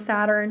Mercury square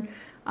Saturn.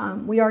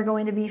 We are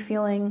going to be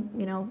feeling,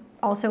 you know,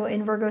 also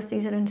in Virgo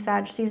season and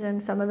Sag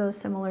season, some of those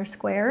similar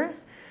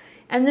squares.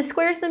 And the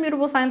squares in the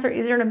mutable signs are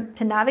easier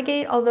to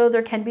navigate, although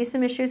there can be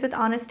some issues with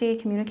honesty,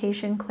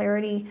 communication,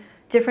 clarity,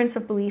 difference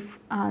of belief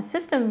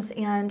systems,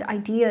 and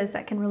ideas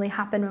that can really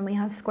happen when we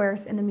have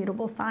squares in the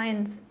mutable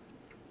signs.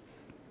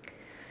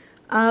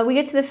 We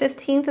get to the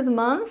 15th of the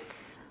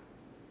month,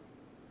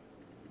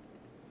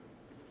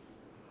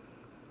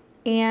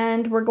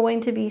 and we're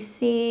going to be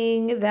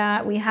seeing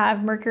that we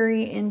have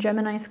Mercury in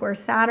Gemini square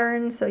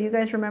Saturn. So you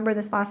guys remember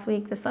this last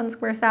week, the Sun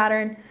square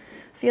Saturn,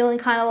 feeling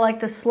kind of like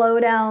the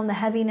slowdown, the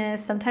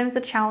heaviness, sometimes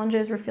the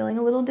challenges. We're feeling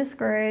a little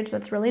discouraged.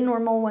 That's really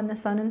normal when the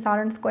Sun and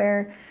Saturn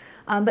square.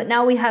 But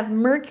now we have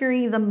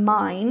Mercury, the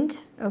mind,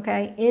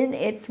 okay, in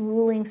its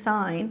ruling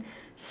sign,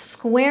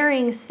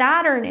 squaring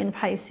Saturn in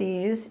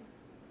Pisces.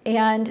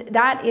 And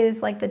that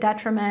is like the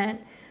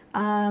detriment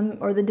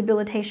or the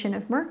debilitation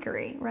of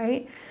Mercury,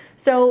 right?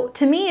 So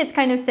to me, it's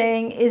kind of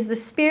saying, is the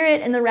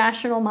spirit and the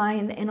rational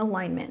mind in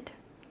alignment?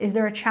 Is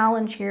there a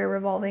challenge here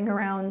revolving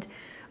around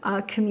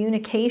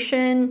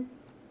communication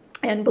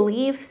and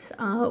beliefs,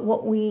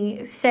 what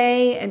we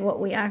say and what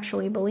we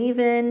actually believe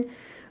in,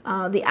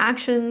 the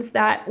actions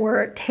that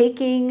we're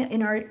taking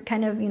in our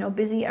kind of, you know,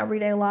 busy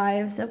everyday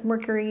lives.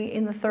 Mercury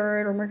in the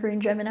 3rd or Mercury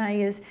in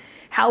Gemini is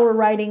how we're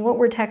writing, what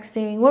we're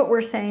texting, what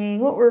we're saying,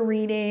 what we're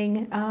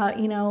reading,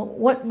 you know,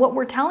 what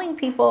we're telling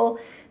people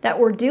that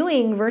we're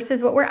doing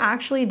versus what we're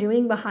actually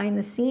doing behind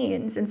the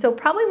scenes. And so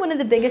probably one of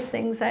the biggest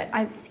things that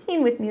I've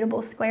seen with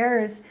mutable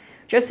squares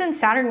just since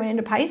Saturn went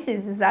into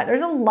Pisces is that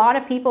there's a lot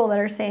of people that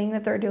are saying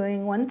that they're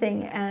doing one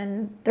thing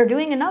and they're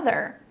doing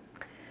another.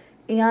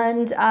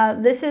 And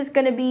this is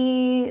going to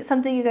be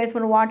something you guys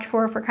want to watch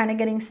for kind of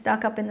getting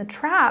stuck up in the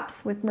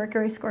traps with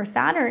Mercury square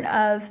Saturn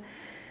of,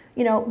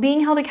 you know,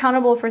 being held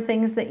accountable for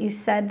things that you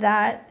said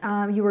that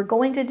you were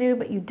going to do,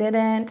 but you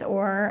didn't,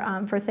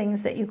 or for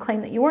things that you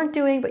claim that you weren't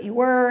doing, but you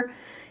were.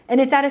 And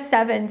it's at a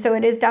 7, so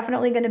it is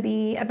definitely going to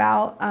be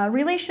about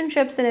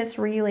relationships, and it's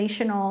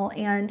relational.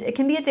 And it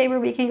can be a day where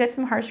we can get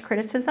some harsh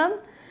criticism.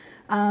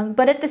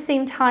 But at the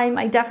same time,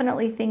 I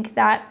definitely think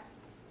that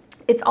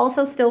it's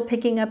also still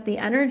picking up the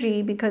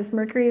energy, because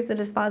Mercury is the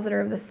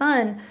dispositor of the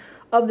sun,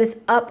 of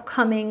this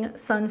upcoming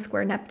sun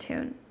square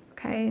Neptune.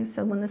 Okay,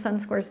 so when the sun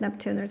squares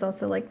Neptune, there's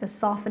also like the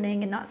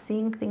softening and not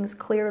seeing things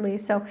clearly.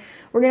 So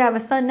we're gonna have a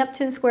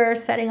sun-Neptune square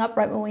setting up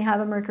right when we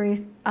have a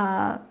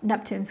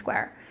Mercury-Neptune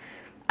square.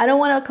 I don't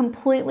want to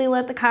completely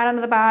let the cat out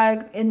of the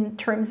bag in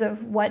terms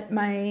of what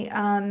my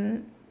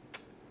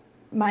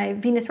my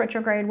Venus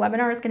retrograde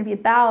webinar is going to be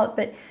about,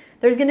 but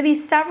there's going to be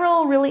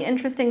several really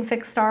interesting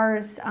fixed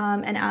stars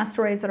and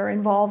asteroids that are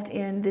involved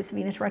in this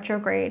Venus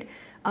retrograde.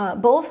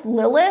 Both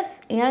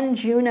Lilith and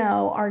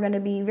Juno are going to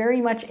be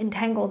very much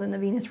entangled in the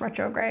Venus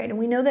retrograde. And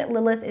we know that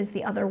Lilith is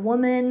the other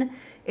woman.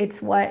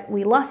 It's what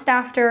we lust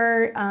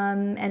after,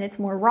 and it's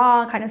more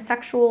raw, kind of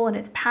sexual, and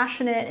it's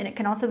passionate, and it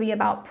can also be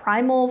about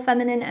primal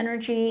feminine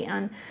energy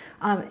and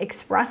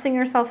expressing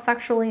yourself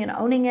sexually and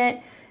owning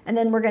it. And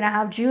then we're going to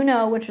have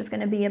Juno, which is going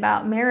to be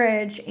about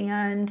marriage.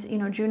 And, you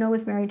know, Juno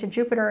was married to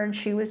Jupiter, and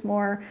she was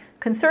more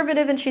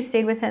conservative, and she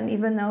stayed with him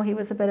even though he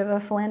was a bit of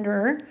a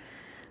philanderer.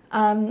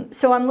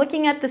 So I'm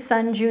looking at the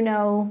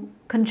Sun-Juno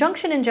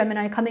conjunction in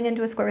Gemini coming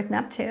into a square with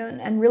Neptune.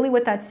 And really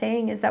what that's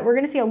saying is that we're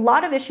going to see a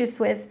lot of issues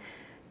with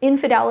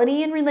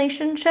infidelity in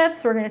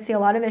relationships. We're going to see a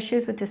lot of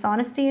issues with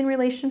dishonesty in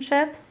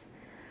relationships.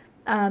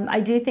 I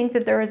do think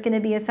that there is going to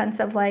be a sense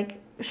of like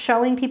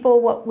showing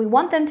people what we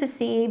want them to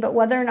see, but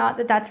whether or not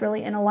that's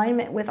really in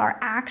alignment with our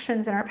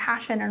actions and our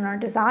passion and our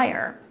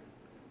desire.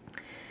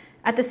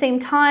 At the same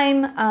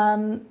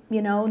time,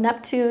 you know,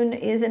 Neptune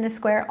is in a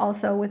square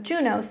also with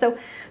Juno. So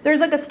there's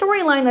like a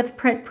storyline that's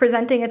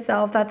presenting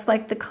itself that's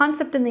like the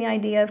concept and the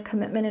idea of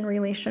commitment in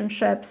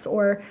relationships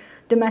or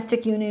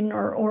domestic union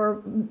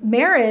or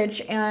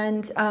marriage,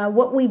 and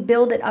what we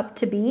build it up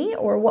to be,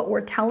 or what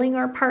we're telling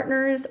our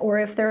partners, or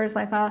if there's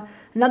like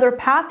another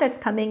path that's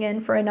coming in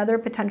for another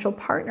potential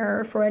partner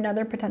or for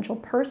another potential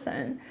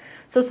person.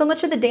 So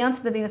much of the dance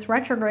of the Venus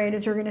retrograde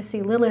is you're going to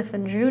see Lilith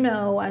and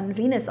Juno and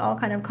Venus all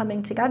kind of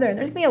coming together. And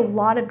there's going to be a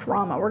lot of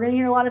drama. We're going to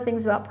hear a lot of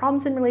things about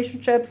problems in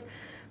relationships,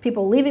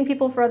 people leaving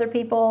people for other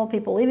people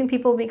leaving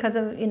people because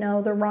of, you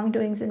know, their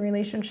wrongdoings in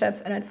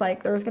relationships. And it's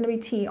like there's going to be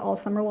tea all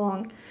summer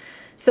long.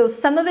 So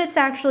some of it's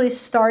actually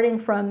starting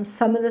from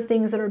some of the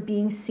things that are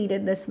being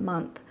seeded this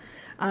month.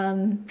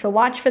 So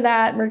watch for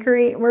that.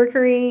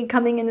 Mercury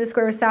coming into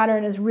square with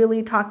Saturn is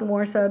really talking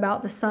more so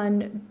about the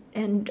Sun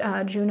and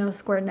Juno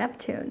square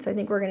Neptune. So I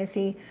think we're going to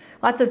see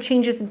lots of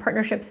changes in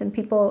partnerships and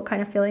people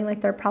kind of feeling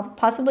like they're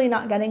possibly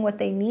not getting what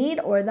they need,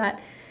 or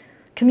that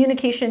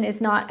communication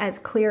is not as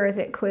clear as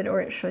it could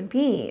or it should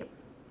be.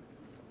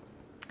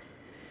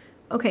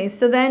 Okay,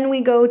 so then we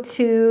go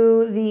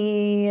to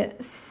the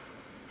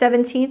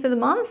 17th of the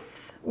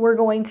month. We're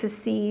going to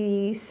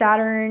see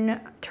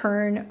Saturn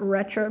turn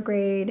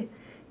retrograde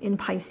in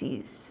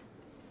Pisces.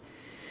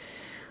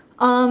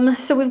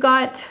 So we've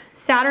got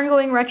Saturn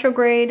going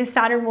retrograde.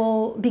 Saturn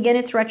will begin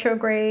its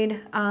retrograde,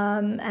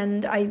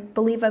 and I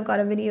believe I've got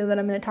a video that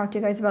I'm going to talk to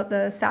you guys about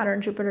the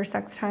Saturn-Jupiter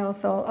sextile,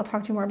 so I'll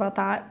talk to you more about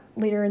that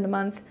later in the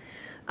month.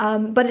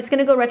 But it's going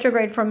to go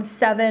retrograde from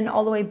 7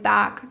 all the way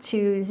back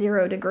to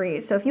 0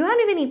 degrees. So if you have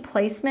any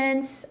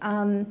placements,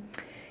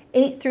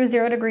 8 through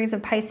 0 degrees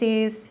of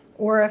Pisces,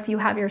 or if you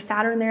have your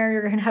Saturn there,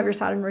 you're going to have your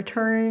Saturn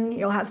return.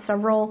 You'll have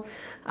several.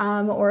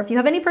 Or if you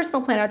have any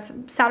personal planets,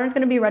 Saturn's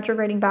going to be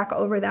retrograding back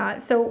over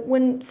that. So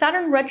when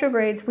Saturn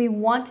retrogrades, we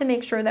want to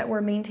make sure that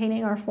we're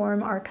maintaining our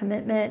form, our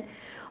commitment.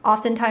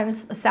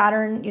 Oftentimes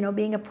Saturn, you know,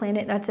 being a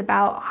planet that's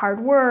about hard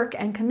work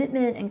and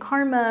commitment and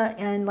karma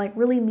and like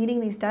really meeting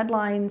these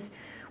deadlines,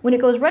 when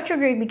it goes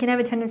retrograde, we can have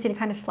a tendency to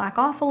kind of slack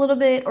off a little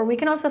bit, or we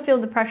can also feel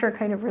the pressure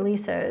kind of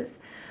releases.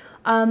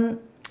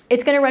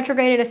 It's going to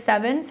retrograde at a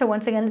 7. So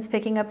once again, it's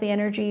picking up the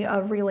energy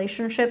of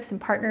relationships and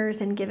partners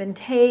and give and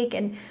take.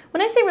 And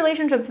when I say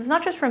relationships, it's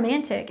not just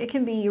romantic. It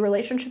can be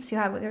relationships you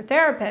have with your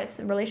therapist,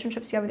 and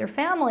relationships you have with your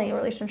family,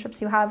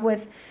 relationships you have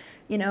with,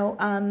 you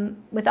know,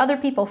 with other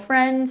people,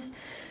 friends.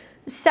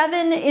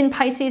 7 in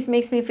Pisces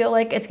makes me feel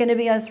like it's going to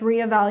be us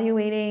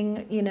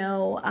reevaluating, you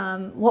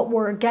know, what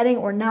we're getting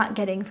or not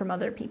getting from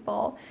other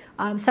people.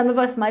 Some of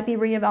us might be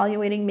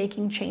reevaluating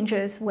making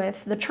changes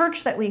with the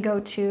church that we go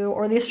to,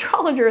 or the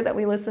astrologer that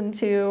we listen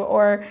to,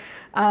 or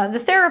the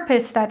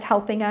therapist that's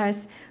helping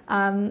us.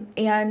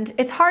 And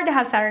it's hard to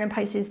have Saturn in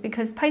Pisces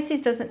because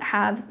Pisces doesn't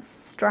have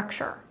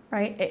structure,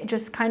 right? It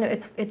just kind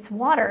of, it's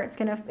water.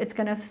 It's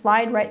gonna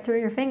slide right through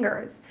your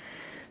fingers.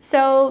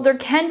 So there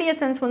can be a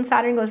sense when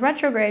Saturn goes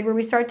retrograde where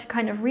we start to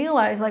kind of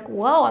realize like,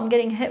 whoa, I'm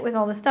getting hit with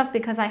all this stuff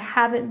because I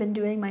haven't been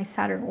doing my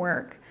Saturn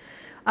work.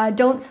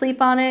 Don't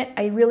sleep on it.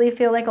 I really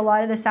feel like a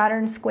lot of the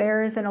Saturn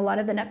squares and a lot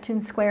of the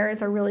Neptune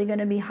squares are really going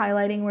to be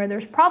highlighting where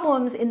there's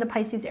problems in the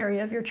Pisces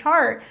area of your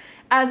chart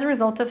as a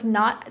result of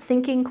not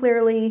thinking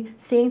clearly,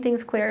 seeing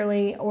things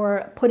clearly,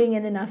 or putting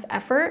in enough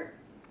effort.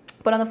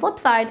 But on the flip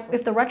side,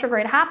 if the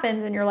retrograde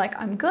happens and you're like,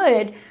 I'm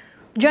good,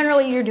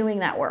 generally you're doing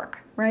that work,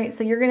 right?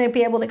 So you're going to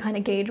be able to kind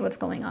of gauge what's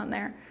going on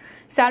there.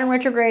 Saturn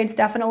retrogrades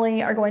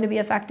definitely are going to be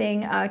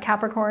affecting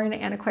Capricorn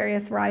and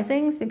Aquarius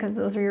risings because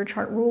those are your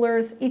chart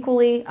rulers.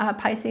 Equally,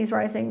 Pisces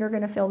rising, you're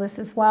going to feel this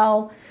as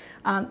well.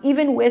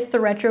 Even with the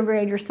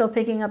retrograde, you're still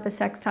picking up a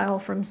sextile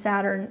from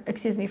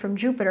from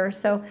Jupiter.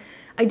 So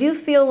I do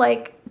feel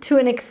like to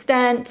an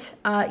extent,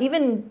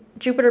 even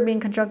Jupiter being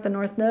conjunct the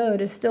North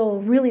Node is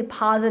still really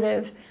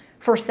positive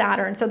for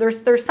Saturn. So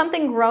there's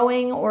something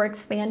growing or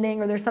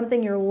expanding, or there's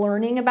something you're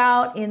learning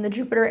about in the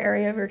Jupiter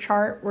area of your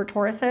chart where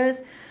Taurus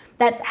is,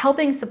 that's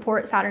helping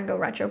support Saturn go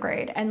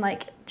retrograde and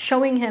like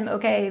showing him,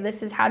 okay,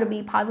 this is how to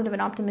be positive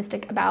and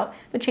optimistic about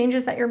the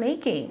changes that you're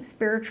making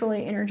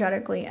spiritually,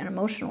 energetically, and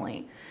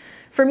emotionally.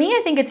 For me, I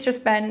think it's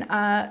just been,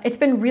 it's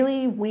been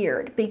really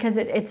weird because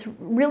it's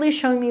really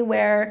shown me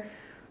where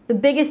the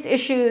biggest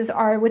issues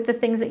are with the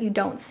things that you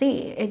don't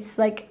see. It's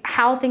like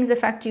how things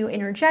affect you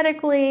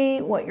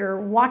energetically, what you're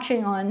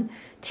watching on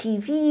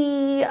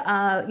TV,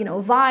 you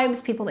know,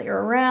 vibes, people that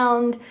you're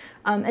around.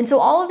 And so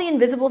all of the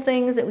invisible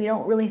things that we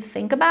don't really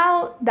think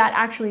about that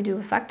actually do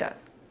affect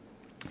us.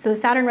 So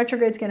Saturn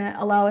retrograde is going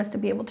to allow us to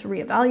be able to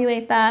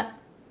reevaluate that.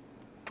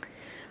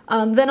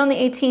 Then on the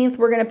 18th,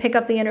 we're going to pick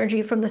up the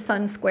energy from the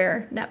Sun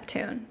square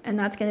Neptune, and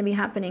that's going to be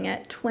happening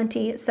at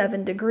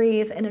 27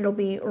 degrees, and it'll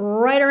be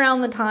right around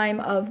the time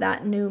of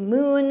that new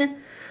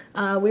moon.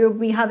 We will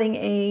be having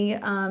a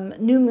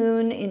new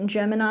moon in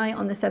Gemini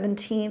on the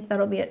 17th.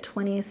 That'll be at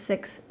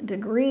 26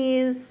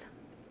 degrees.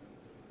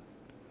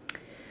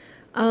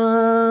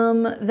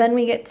 Then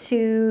we get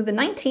to the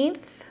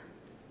 19th,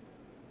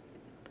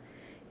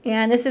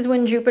 and this is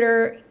when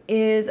Jupiter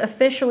is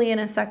officially in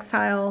a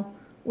sextile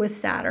with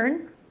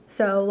Saturn.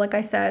 So like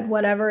I said,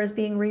 whatever is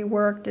being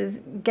reworked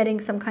is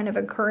getting some kind of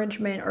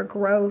encouragement or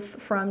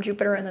growth from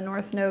Jupiter and the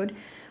North Node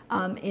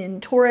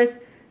in Taurus.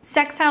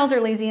 Sextiles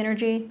are lazy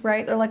energy,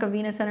 right? They're like a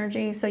Venus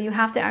energy. So you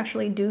have to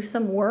actually do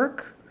some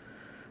work.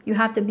 You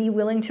have to be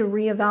willing to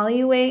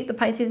reevaluate the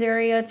Pisces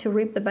area to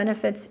reap the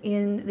benefits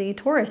in the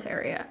Taurus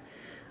area.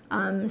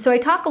 So I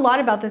talk a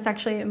lot about this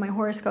actually in my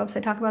horoscopes. I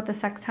talk about the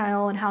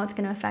sextile and how it's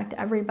going to affect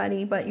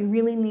everybody, but you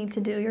really need to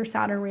do your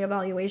Saturn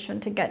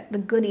reevaluation to get the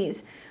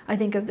goodies, I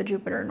think, of the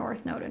Jupiter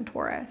North Node in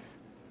Taurus.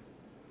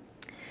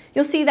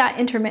 You'll see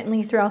that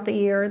intermittently throughout the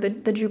year,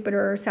 the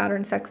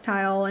Jupiter-Saturn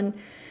sextile. And,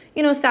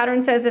 you know,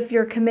 Saturn says if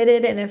you're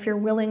committed and if you're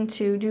willing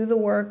to do the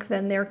work,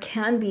 then there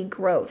can be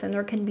growth and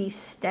there can be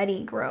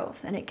steady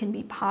growth and it can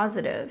be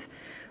positive.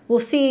 We'll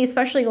see,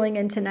 especially going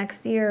into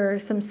next year,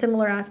 some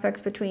similar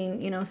aspects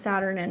between, you know,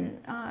 Saturn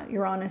and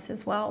Uranus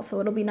as well. So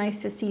it'll be nice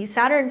to see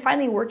Saturn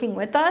finally working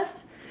with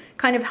us,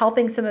 kind of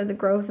helping some of the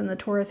growth in the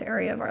Taurus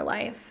area of our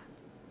life.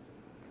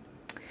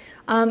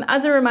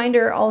 As a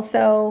reminder,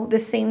 also, the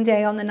same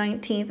day on the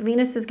 19th,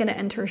 Venus is going to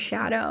enter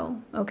shadow,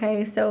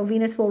 okay? So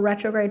Venus will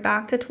retrograde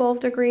back to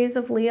 12 degrees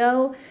of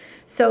Leo.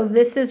 So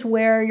this is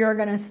where you're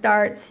going to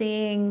start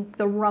seeing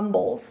the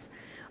rumbles.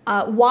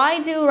 Why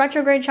do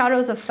retrograde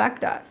shadows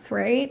affect us,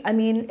 right? I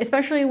mean,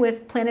 especially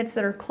with planets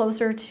that are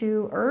closer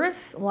to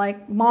Earth,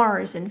 like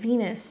Mars and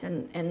Venus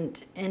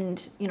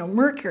and you know,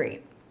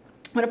 Mercury.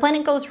 When a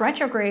planet goes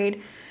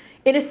retrograde,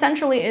 it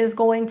essentially is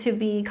going to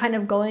be kind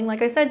of going,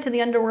 like I said, to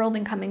the underworld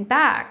and coming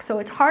back. So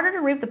it's harder to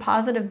reap the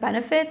positive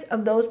benefits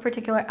of those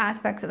particular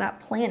aspects of that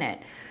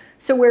planet.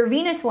 So where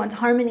Venus wants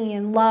harmony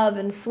and love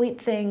and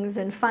sweet things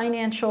and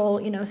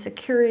financial, you know,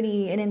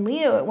 security, and in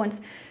Leo it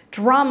wants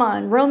drama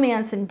and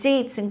romance and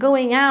dates and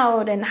going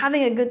out and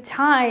having a good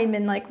time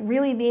and like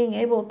really being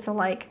able to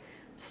like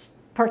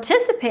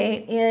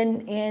participate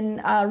in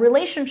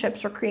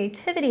relationships or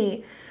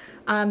creativity.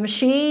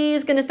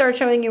 She's going to start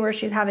showing you where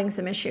she's having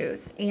some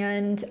issues.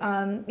 And,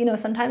 you know,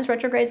 sometimes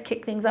retrogrades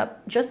kick things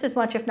up just as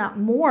much, if not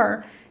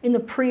more, in the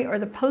pre or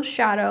the post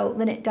shadow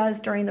than it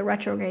does during the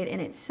retrograde in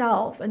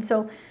itself. And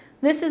so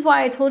this is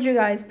why I told you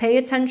guys, pay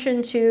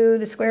attention to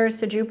the squares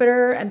to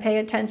Jupiter and pay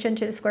attention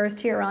to the squares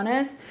to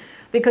Uranus,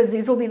 because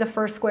these will be the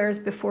first squares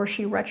before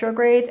she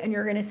retrogrades, and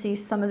you're going to see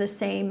some of the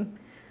same,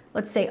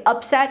 let's say,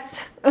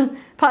 upsets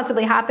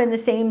possibly happen, the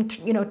same,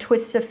 you know,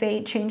 twists of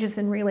fate, changes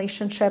in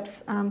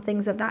relationships,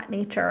 things of that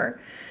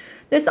nature.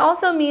 This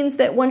also means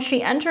that when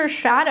she enters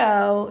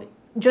shadow,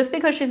 just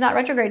because she's not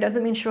retrograde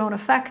doesn't mean she won't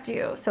affect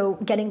you. So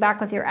getting back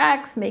with your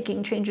ex,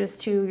 making changes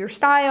to your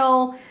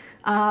style,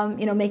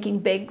 you know, making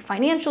big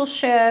financial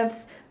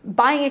shifts,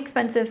 buying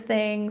expensive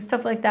things,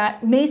 stuff like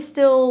that may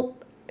still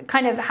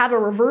kind of have a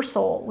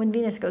reversal when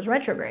Venus goes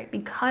retrograde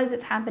because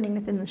it's happening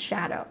within the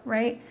shadow,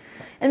 right?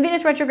 And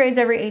Venus retrogrades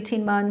every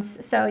 18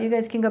 months. So you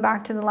guys can go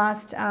back to the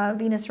last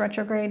Venus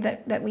retrograde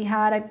that we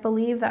had. I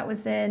believe that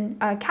was in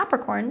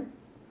Capricorn.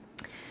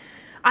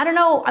 I don't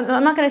know.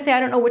 I'm not going to say I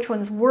don't know which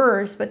one's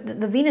worse, but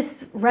the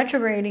Venus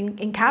retrograde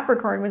in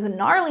Capricorn was a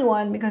gnarly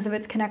one because of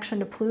its connection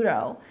to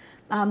Pluto.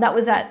 That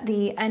was at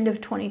the end of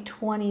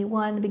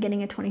 2021, the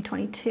beginning of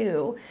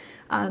 2022.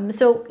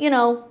 So, you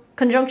know,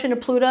 conjunction to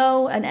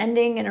Pluto, an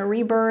ending and a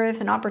rebirth,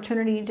 an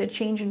opportunity to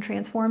change and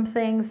transform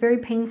things. Very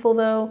painful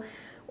though.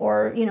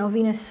 Or, you know,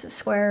 Venus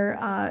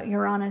square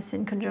Uranus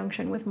in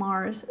conjunction with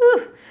Mars.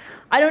 Ooh,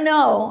 I don't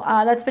know.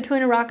 That's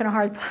between a rock and a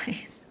hard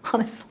place,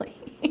 honestly.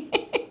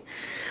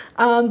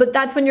 But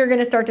that's when you're going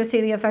to start to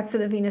see the effects of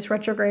the Venus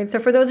retrograde. So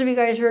for those of you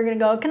guys who are going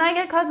to go, can I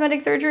get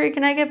cosmetic surgery?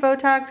 Can I get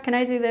Botox? Can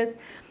I do this?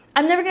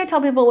 I'm never going to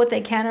tell people what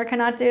they can or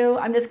cannot do.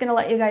 I'm just going to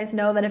let you guys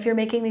know that if you're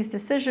making these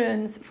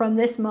decisions from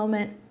this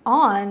moment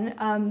on,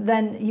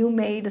 then you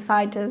may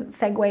decide to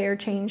segue or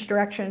change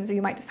directions, or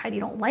you might decide you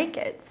don't like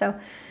it. So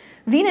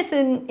Venus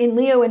in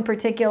Leo in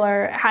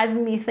particular has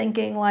me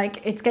thinking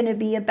like it's going to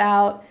be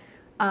about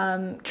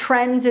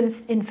trends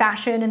in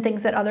fashion and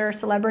things that other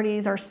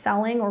celebrities are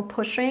selling or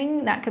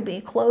pushing. That could be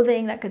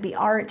clothing, that could be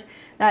art.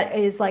 That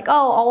is like, oh,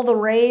 all the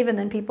rave, and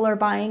then people are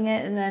buying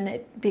it, and then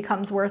it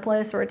becomes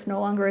worthless, or it's no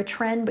longer a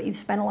trend, but you've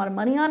spent a lot of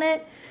money on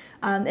it.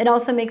 It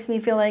also makes me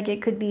feel like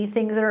it could be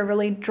things that are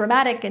really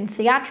dramatic and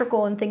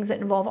theatrical and things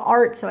that involve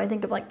art. So I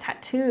think of like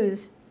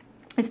tattoos,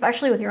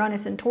 especially with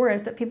Uranus and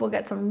Taurus, that people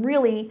get some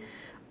really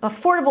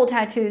affordable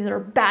tattoos that are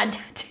bad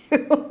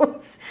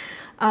tattoos,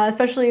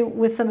 especially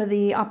with some of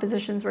the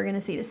oppositions we're going to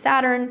see to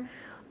Saturn.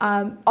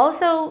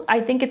 Also, I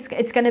think it's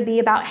going to be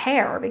about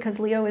hair, because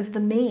Leo is the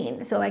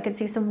mane. So I could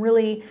see some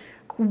really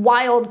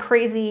wild,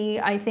 crazy,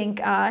 I think,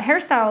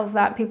 hairstyles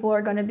that people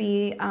are going to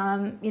be,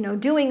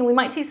 doing. We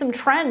might see some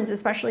trends,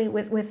 especially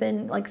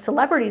within like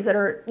celebrities that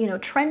are,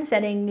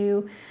 trend-setting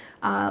new,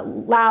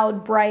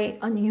 loud, bright,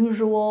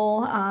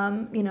 unusual,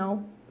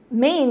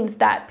 manes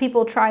that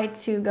people try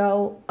to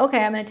go,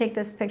 okay, I'm going to take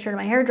this picture to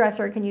my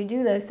hairdresser. Can you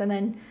do this? And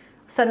then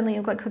suddenly you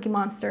look like Cookie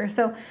Monster.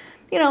 So,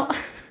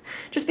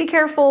 just be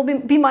careful,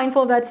 be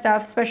mindful of that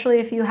stuff, especially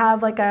if you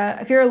have like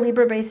if you're a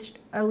Libra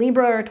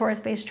or a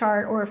Taurus-based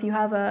chart, or if you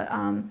have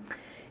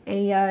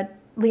a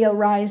Leo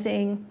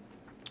rising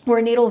or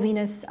a natal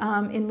Venus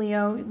in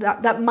Leo,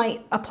 that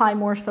might apply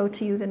more so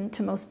to you than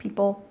to most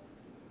people.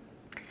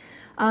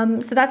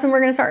 So that's when we're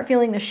going to start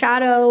feeling the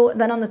shadow.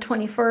 Then on the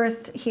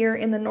 21st here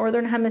in the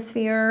Northern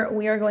Hemisphere,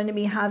 we are going to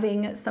be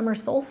having summer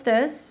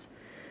solstice.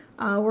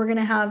 We're going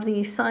to have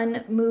the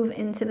sun move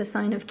into the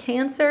sign of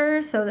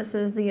Cancer. So this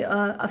is the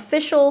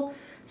official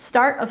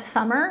start of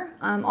summer.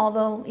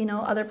 Although,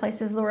 other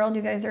places in the world,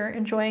 you guys are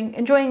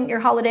enjoying your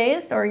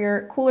holidays or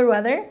your cooler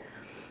weather.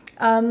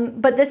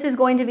 But this is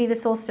going to be the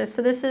solstice.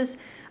 So this is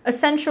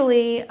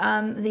essentially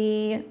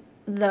the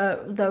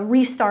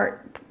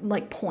restart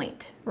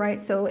point, right?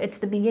 So it's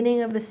the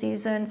beginning of the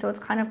season. So it's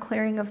kind of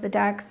clearing of the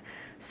decks.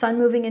 Sun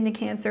moving into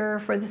Cancer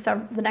for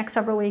the next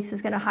several weeks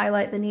is going to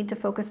highlight the need to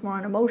focus more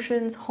on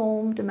emotions,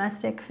 home,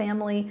 domestic,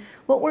 family,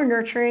 what we're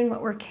nurturing,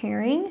 what we're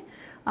caring.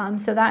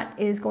 So that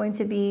is going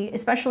to be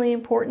especially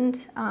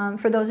important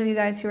for those of you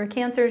guys who are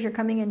Cancers. You're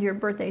coming into your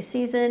birthday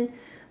season.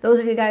 Those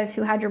of you guys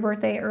who had your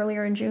birthday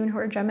earlier in June who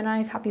are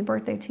Geminis, happy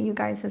birthday to you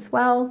guys as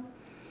well.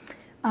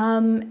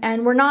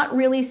 And we're not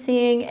really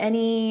seeing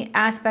any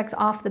aspects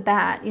off the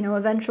bat.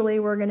 Eventually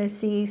we're going to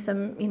see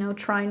some,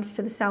 trines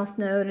to the South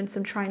Node and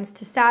some trines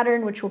to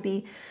Saturn, which will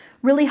be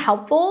really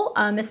helpful,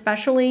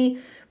 especially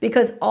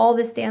because all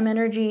this damn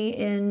energy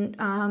in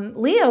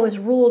Leo is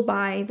ruled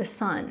by the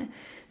sun.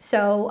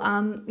 So,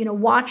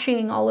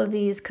 watching all of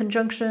these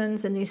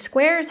conjunctions and these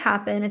squares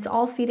happen, it's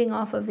all feeding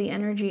off of the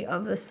energy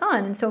of the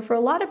sun. And so for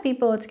a lot of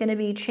people, it's going to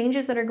be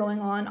changes that are going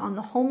on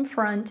the home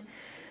front,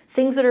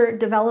 things that are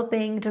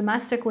developing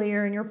domestically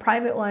or in your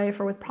private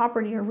life or with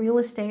property or real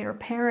estate or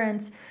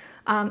parents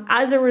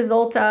as a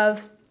result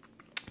of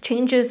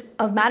changes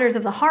of matters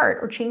of the heart,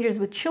 or changes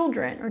with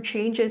children, or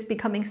changes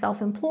becoming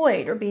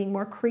self-employed or being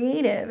more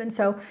creative. And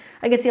so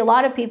I can see a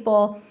lot of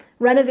people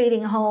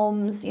renovating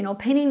homes,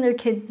 painting their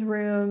kids'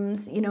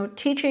 rooms,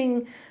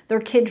 teaching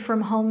their kid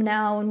from home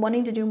now and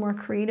wanting to do more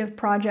creative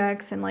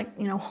projects and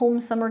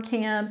home summer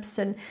camps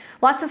and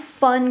lots of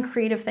fun,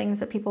 creative things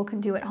that people can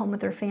do at home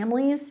with their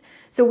families.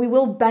 So we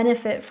will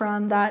benefit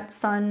from that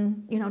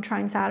sun,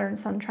 trine Saturn,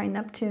 sun trine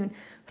Neptune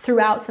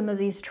throughout some of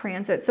these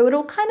transits. So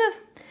it'll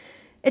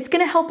it's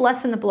going to help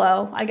lessen the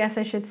blow, I guess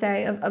I should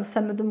say, of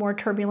some of the more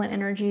turbulent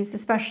energies,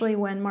 especially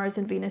when Mars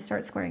and Venus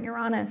start squaring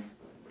Uranus.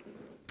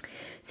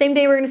 Same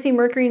day, we're going to see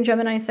Mercury in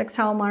Gemini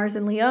sextile Mars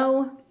in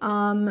Leo.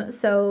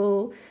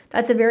 So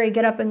that's a very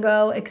get up and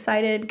go,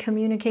 excited,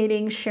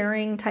 communicating,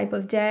 sharing type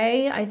of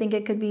day. I think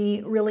it could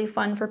be really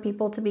fun for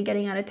people to be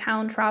getting out of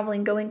town,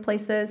 traveling, going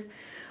places.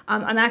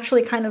 I'm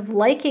actually kind of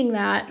liking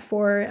that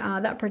for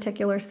that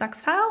particular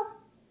sextile.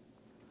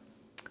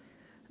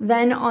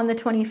 Then on the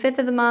 25th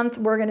of the month,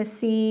 we're going to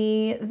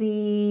see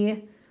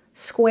the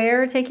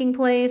square taking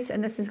place,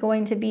 and this is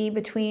going to be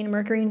between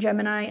Mercury in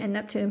Gemini and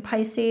Neptune in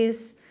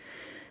Pisces.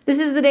 This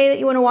is the day that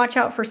you want to watch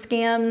out for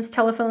scams,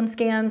 telephone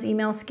scams,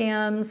 email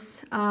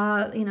scams,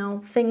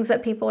 things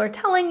that people are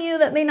telling you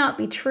that may not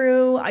be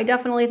true. I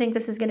definitely think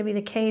this is going to be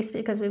the case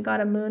because we've got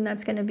a moon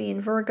that's going to be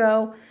in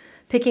Virgo,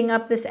 picking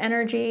up this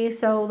energy.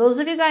 So those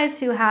of you guys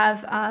who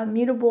have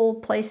mutable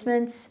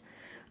placements,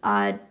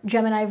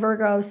 Gemini,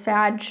 Virgo,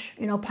 Sag,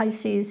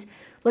 Pisces,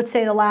 let's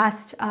say the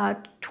last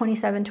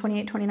 27,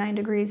 28, 29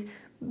 degrees,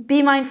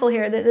 be mindful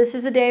here that this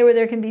is a day where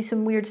there can be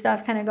some weird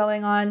stuff kind of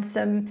going on,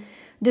 some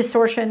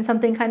distortion,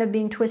 something kind of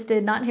being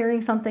twisted, not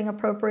hearing something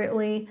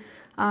appropriately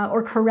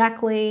or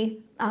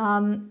correctly,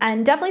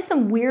 and definitely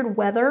some weird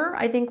weather.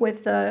 I think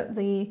with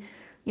the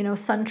you know,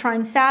 Sun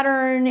trine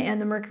Saturn and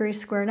the Mercury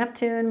square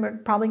Neptune. We're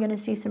probably going to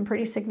see some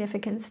pretty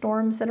significant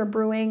storms that are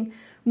brewing.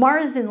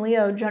 Mars in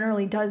Leo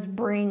generally does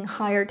bring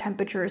higher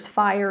temperatures,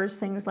 fires,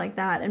 things like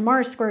that. And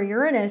Mars square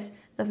Uranus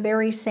the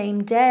very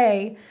same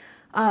day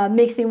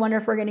makes me wonder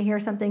if we're going to hear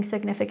something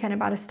significant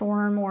about a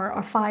storm or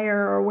a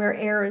fire, or where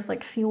air is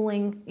like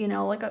fueling, you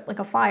know, like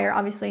a fire.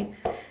 Obviously,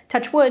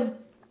 touch wood.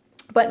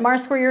 But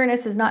Mars square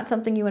Uranus is not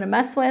something you want to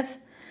mess with.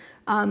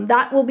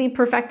 That will be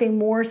perfecting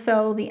more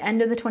so the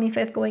end of the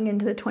 25th going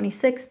into the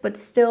 26th, but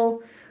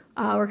still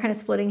we're kind of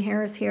splitting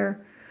hairs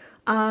here.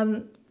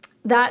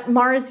 That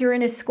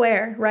Mars-Uranus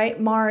square,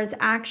 right? Mars,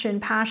 action,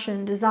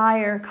 passion,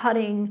 desire,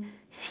 cutting,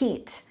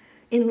 heat.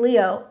 In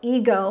Leo,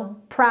 ego,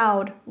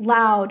 proud,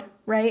 loud,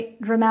 right?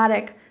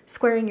 Dramatic,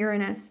 squaring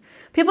Uranus.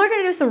 People are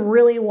going to do some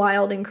really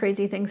wild and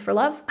crazy things for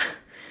love.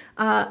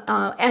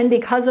 And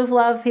because of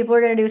love, people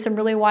are going to do some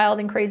really wild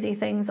and crazy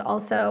things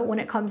also when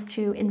it comes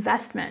to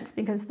investments,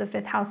 because the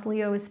 5th house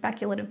Leo is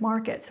speculative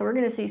market. So we're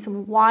going to see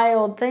some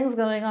wild things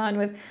going on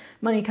with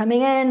money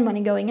coming in,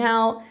 money going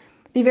out.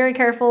 Be very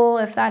careful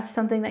if that's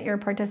something that you're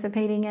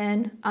participating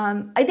in.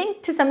 I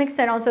think to some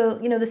extent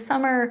also, you know, the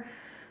summer,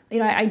 you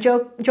know, I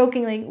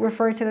jokingly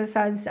refer to this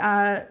as,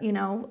 you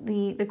know,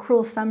 the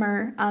cruel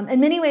summer. In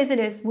many ways it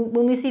is.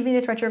 When we see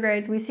Venus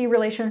retrogrades, we see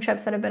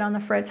relationships that have been on the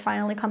fritz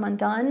finally come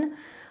undone.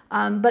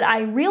 But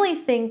I really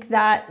think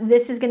that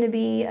this is going to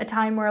be a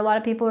time where a lot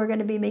of people are going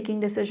to be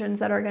making decisions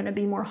that are going to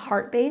be more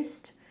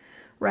heart-based,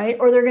 right?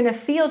 Or they're going to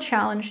feel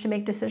challenged to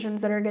make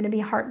decisions that are going to be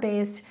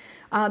heart-based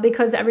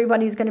because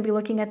everybody's going to be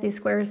looking at these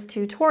squares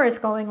to Taurus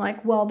going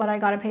like, well, but I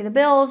got to pay the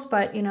bills,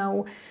 but, you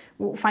know,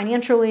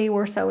 financially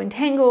we're so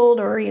entangled,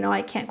 or, you know,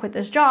 I can't quit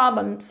this job.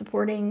 I'm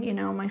supporting, you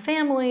know, my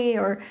family,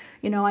 or,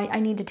 you know, I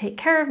need to take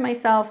care of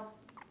myself.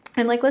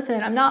 And like,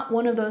 listen, I'm not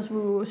one of those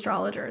woo-woo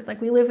astrologers. Like,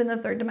 we live in the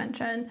 3rd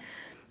dimension.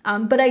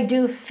 But I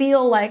do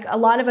feel like a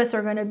lot of us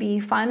are going to be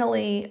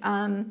finally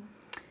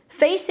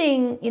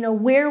facing, you know,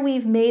 where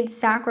we've made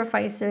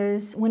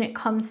sacrifices when it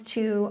comes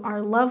to our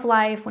love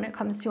life, when it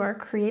comes to our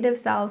creative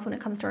selves, when it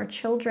comes to our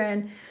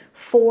children,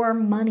 for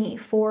money,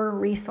 for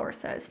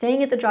resources.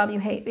 Staying at the job you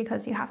hate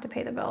because you have to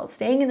pay the bills.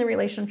 Staying in the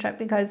relationship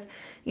because,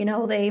 you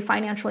know, they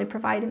financially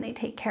provide and they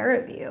take care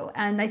of you.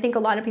 And I think a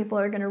lot of people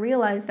are going to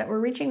realize that we're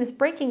reaching this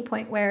breaking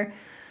point where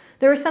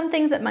there are some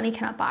things that money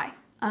cannot buy.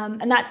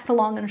 And that's the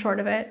long and short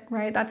of it,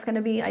 right? That's going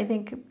to be, I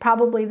think,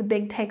 probably the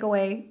big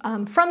takeaway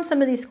from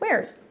some of these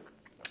squares.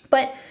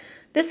 But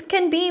this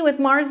can be, with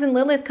Mars and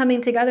Lilith coming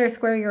together,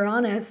 square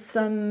Uranus,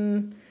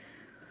 some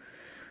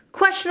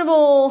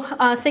questionable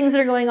things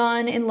that are going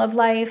on in love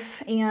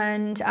life,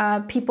 and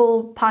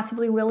people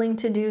possibly willing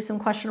to do some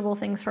questionable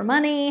things for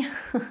money,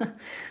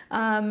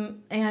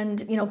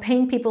 and, you know,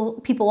 paying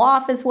people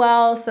off as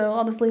well. So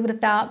I'll just leave it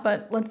at that.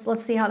 But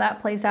let's see how that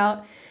plays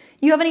out.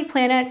 You have any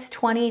planets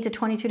 20 to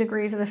 22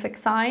 degrees of the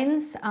fixed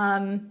signs,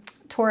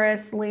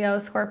 Taurus, Leo,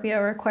 Scorpio,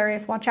 or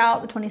Aquarius, watch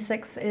out. The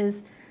 26th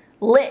is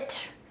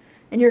lit.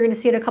 And you're going to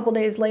see it a couple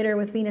days later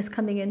with Venus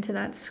coming into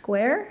that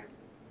square.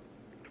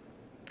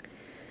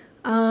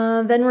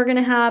 Then we're going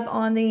to have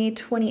on the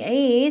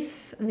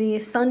 28th, the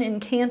Sun in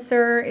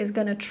Cancer is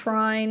going to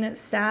trine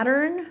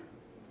Saturn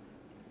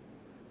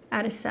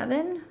at a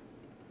 7.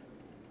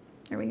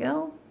 There we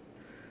go.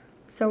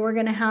 So we're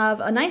going to have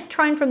a nice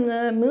trine from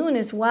the moon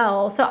as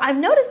well. So I've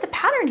noticed a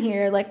pattern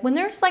here, like when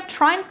there's like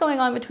trines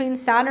going on between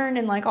Saturn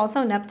and like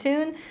also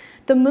Neptune,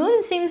 the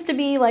moon seems to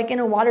be like in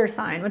a water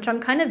sign, which I'm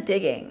kind of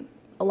digging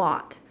a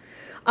lot.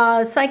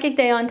 Psychic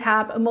day on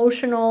tap,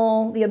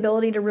 emotional, the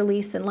ability to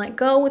release and let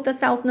go with the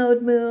South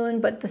Node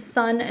moon, but the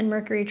Sun and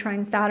Mercury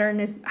trine Saturn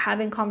is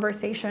having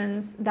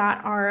conversations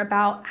that are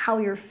about how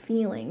you're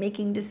feeling,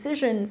 making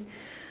decisions,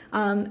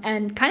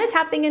 and kind of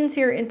tapping into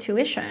your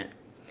intuition.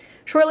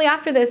 Shortly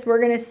after this, we're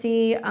going to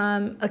see a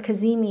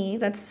Cazimi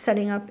that's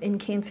setting up in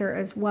Cancer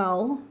as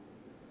well.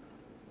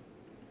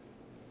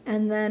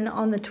 And then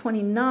on the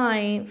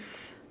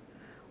 29th,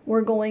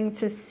 we're going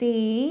to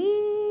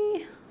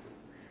see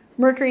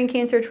Mercury in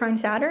Cancer trine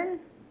Saturn.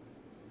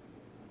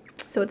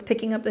 So it's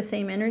picking up the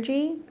same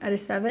energy at a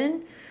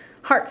 7.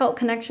 Heartfelt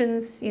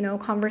connections, you know,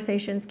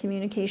 conversations,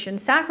 communication,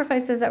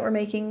 sacrifices that we're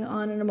making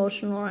on an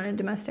emotional or on a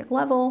domestic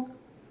level.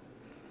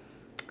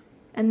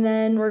 And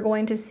then we're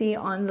going to see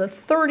on the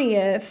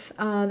 30th,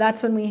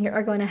 that's when we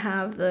are going to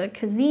have the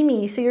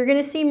Cazimi. So you're going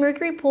to see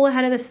Mercury pull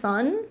ahead of the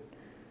Sun.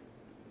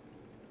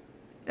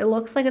 It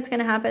looks like it's going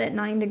to happen at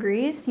 9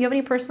 degrees. You have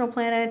any personal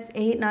planets,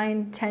 8,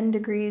 9, 10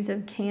 degrees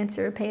of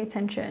Cancer, pay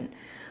attention.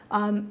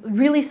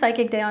 Really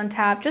psychic day on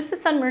tap. Just the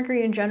Sun,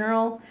 Mercury in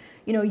general.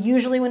 You know,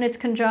 usually when it's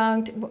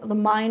conjunct, the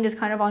mind is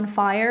kind of on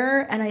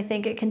fire, and I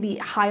think it can be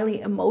highly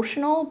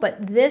emotional.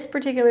 But this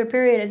particular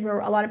period is where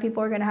a lot of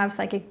people are going to have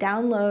psychic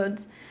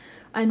downloads.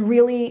 And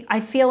really, I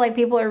feel like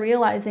people are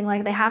realizing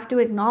like they have to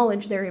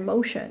acknowledge their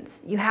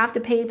emotions. You have to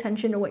pay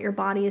attention to what your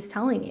body is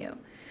telling you.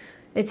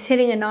 It's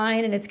hitting a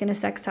 9 and it's going to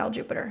sextile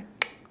Jupiter.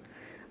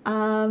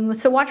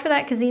 So watch for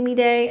that Cazimi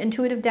day,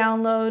 intuitive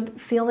download,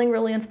 feeling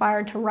really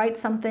inspired to write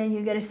something.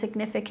 You get a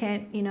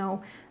significant, you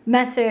know,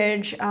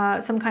 message,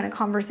 some kind of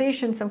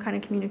conversation, some kind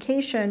of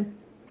communication.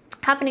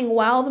 happening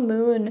while the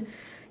moon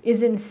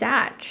is in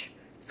Sag,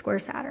 square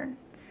Saturn.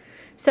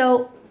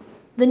 So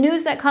the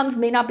news that comes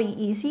may not be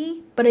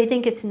easy, but I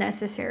think it's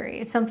necessary.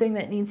 It's something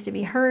that needs to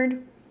be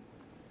heard.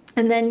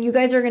 And then you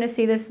guys are going to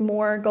see this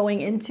more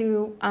going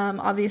into,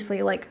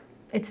 obviously, like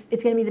it's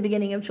going to be the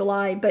beginning of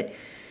July, but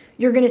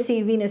you're going to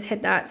see Venus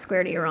hit that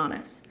square to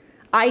Uranus.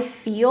 I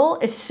feel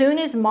as soon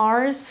as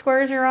Mars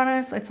squares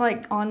Uranus, it's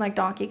like on like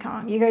Donkey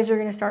Kong. You guys are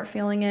going to start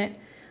feeling it.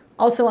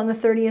 Also on the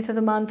 30th of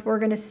the month, we're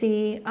going to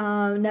see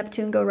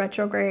Neptune go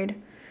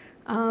retrograde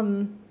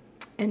and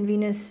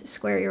Venus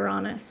square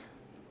Uranus.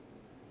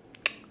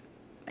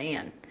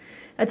 Man,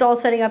 that's all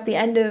setting up the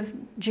end of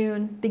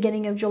June,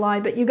 beginning of July,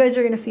 but you guys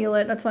are going to feel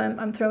it. That's why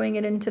I'm throwing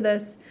it into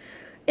this.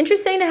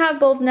 Interesting to have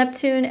both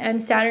Neptune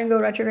and Saturn go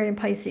retrograde in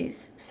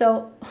Pisces.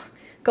 So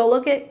go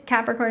look at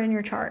Capricorn in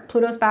your chart.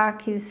 Pluto's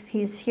back.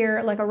 He's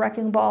here like a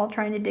wrecking ball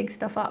trying to dig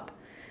stuff up.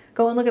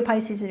 Go and look at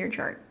Pisces in your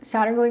chart.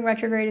 Saturn going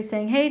retrograde is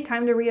saying, hey,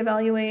 time to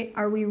reevaluate.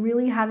 Are we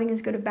really having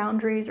as good of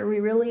boundaries? Are we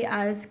really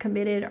as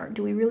committed? Or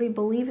do we really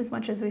believe as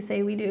much as we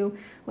say we do?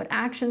 What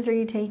actions are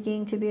you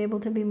taking to be able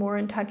to be more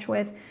in touch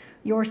with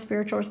your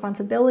spiritual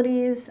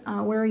responsibilities?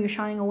 Where are you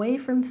shying away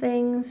from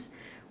things?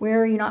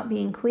 Where are you not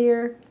being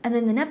clear? And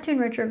then the Neptune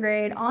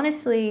retrograde,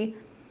 honestly,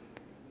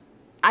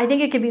 I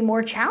think it could be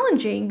more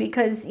challenging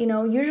because, you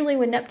know, usually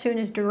when Neptune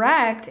is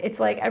direct, it's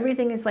like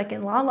everything is like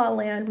in la la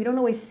land. We don't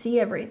always see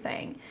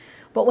everything.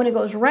 But when it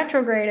goes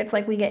retrograde, it's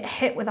like we get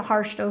hit with a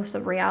harsh dose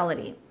of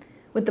reality.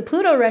 With the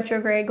Pluto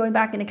retrograde going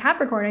back into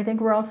Capricorn, I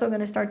think we're also going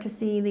to start to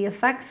see the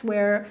effects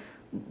where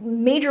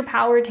major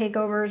power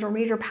takeovers or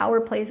major power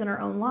plays in our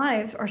own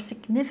lives are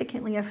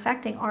significantly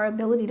affecting our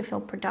ability to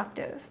feel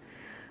productive.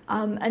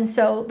 And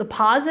so the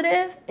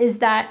positive is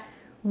that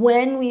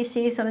when we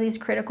see some of these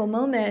critical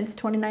moments,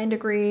 29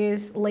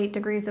 degrees, late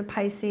degrees of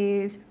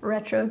Pisces,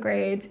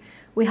 retrogrades,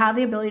 we have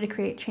the ability to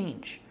create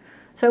change.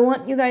 So I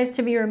want you guys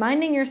to be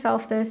reminding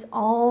yourself this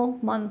all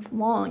month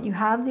long. You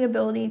have the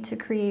ability to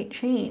create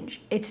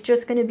change. It's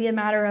just going to be a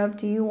matter of,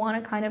 do you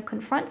want to kind of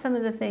confront some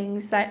of the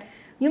things that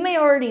you may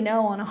already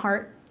know on a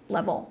heart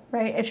level,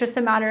 right? It's just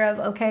a matter of,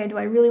 okay, do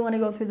I really want to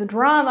go through the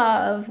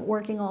drama of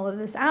working all of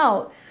this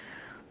out?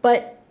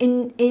 But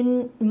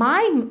in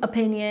my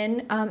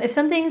opinion, if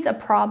something's a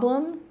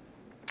problem,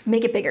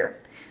 make it bigger.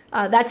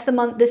 That's the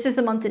month. This is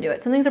the month to do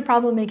it. Something's a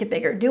problem, make it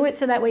bigger. Do it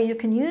so that way you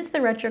can use the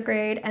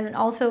retrograde and then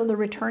also the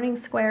returning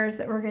squares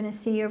that we're going to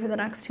see over the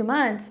next 2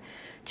 months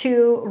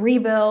to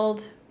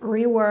rebuild,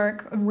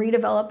 rework,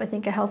 redevelop, I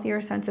think, a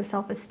healthier sense of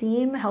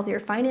self-esteem, healthier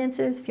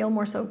finances, feel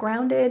more so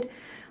grounded,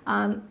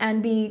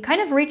 and be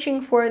kind of reaching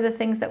for the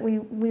things that we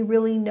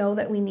really know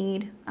that we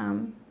need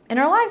in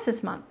our lives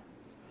this month.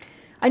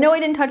 I know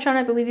I didn't touch on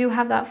it, but we do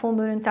have that full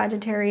moon in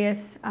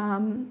Sagittarius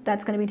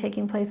that's going to be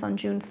taking place on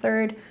June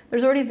 3rd.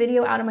 There's already a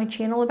video out on my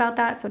channel about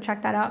that, so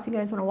check that out if you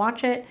guys want to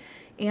watch it.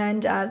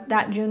 And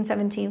that June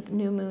 17th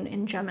new moon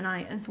in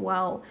Gemini as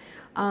well.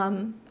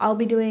 I'll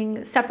be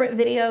doing separate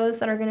videos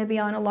that are going to be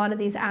on a lot of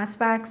these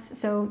aspects,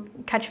 so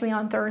catch me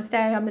on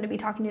Thursday. I'm going to be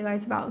talking to you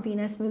guys about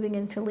Venus moving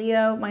into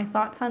Leo, my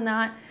thoughts on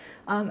that,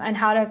 and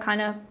how to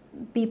kind of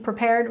be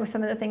prepared with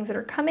some of the things that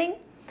are coming.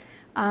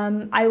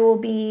 I will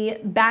be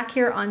back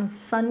here on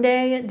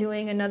Sunday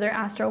doing another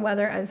astro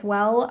weather as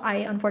well. I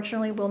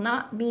unfortunately will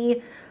not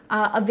be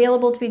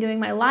available to be doing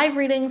my live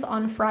readings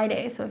on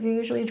Friday. So if you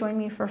usually join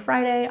me for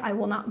Friday, I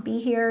will not be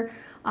here.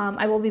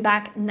 I will be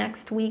back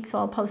next week, so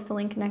I'll post the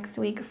link next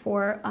week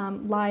for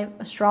live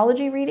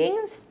astrology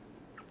readings.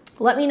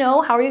 Let me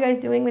know, how are you guys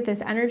doing with this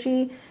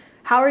energy?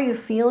 How are you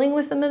feeling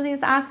with some of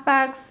these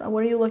aspects?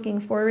 What are you looking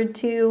forward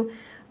to?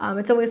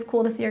 It's always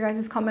cool to see your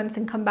guys' comments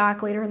and come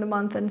back later in the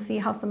month and see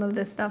how some of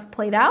this stuff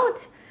played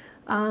out.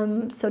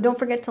 So don't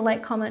forget to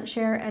like, comment,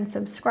 share, and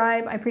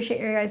subscribe. I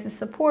appreciate your guys'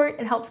 support.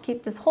 It helps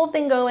keep this whole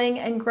thing going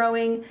and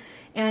growing.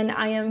 And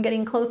I am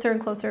getting closer and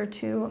closer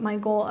to my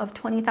goal of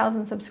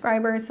 20,000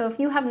 subscribers. So if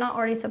you have not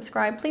already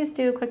subscribed, please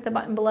do click the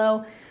button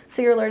below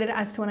so you're alerted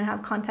as to when I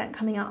have content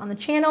coming out on the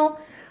channel.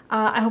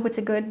 I hope it's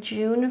a good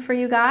June for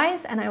you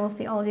guys, and I will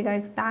see all of you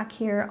guys back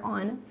here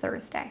on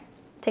Thursday.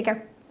 Take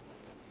care.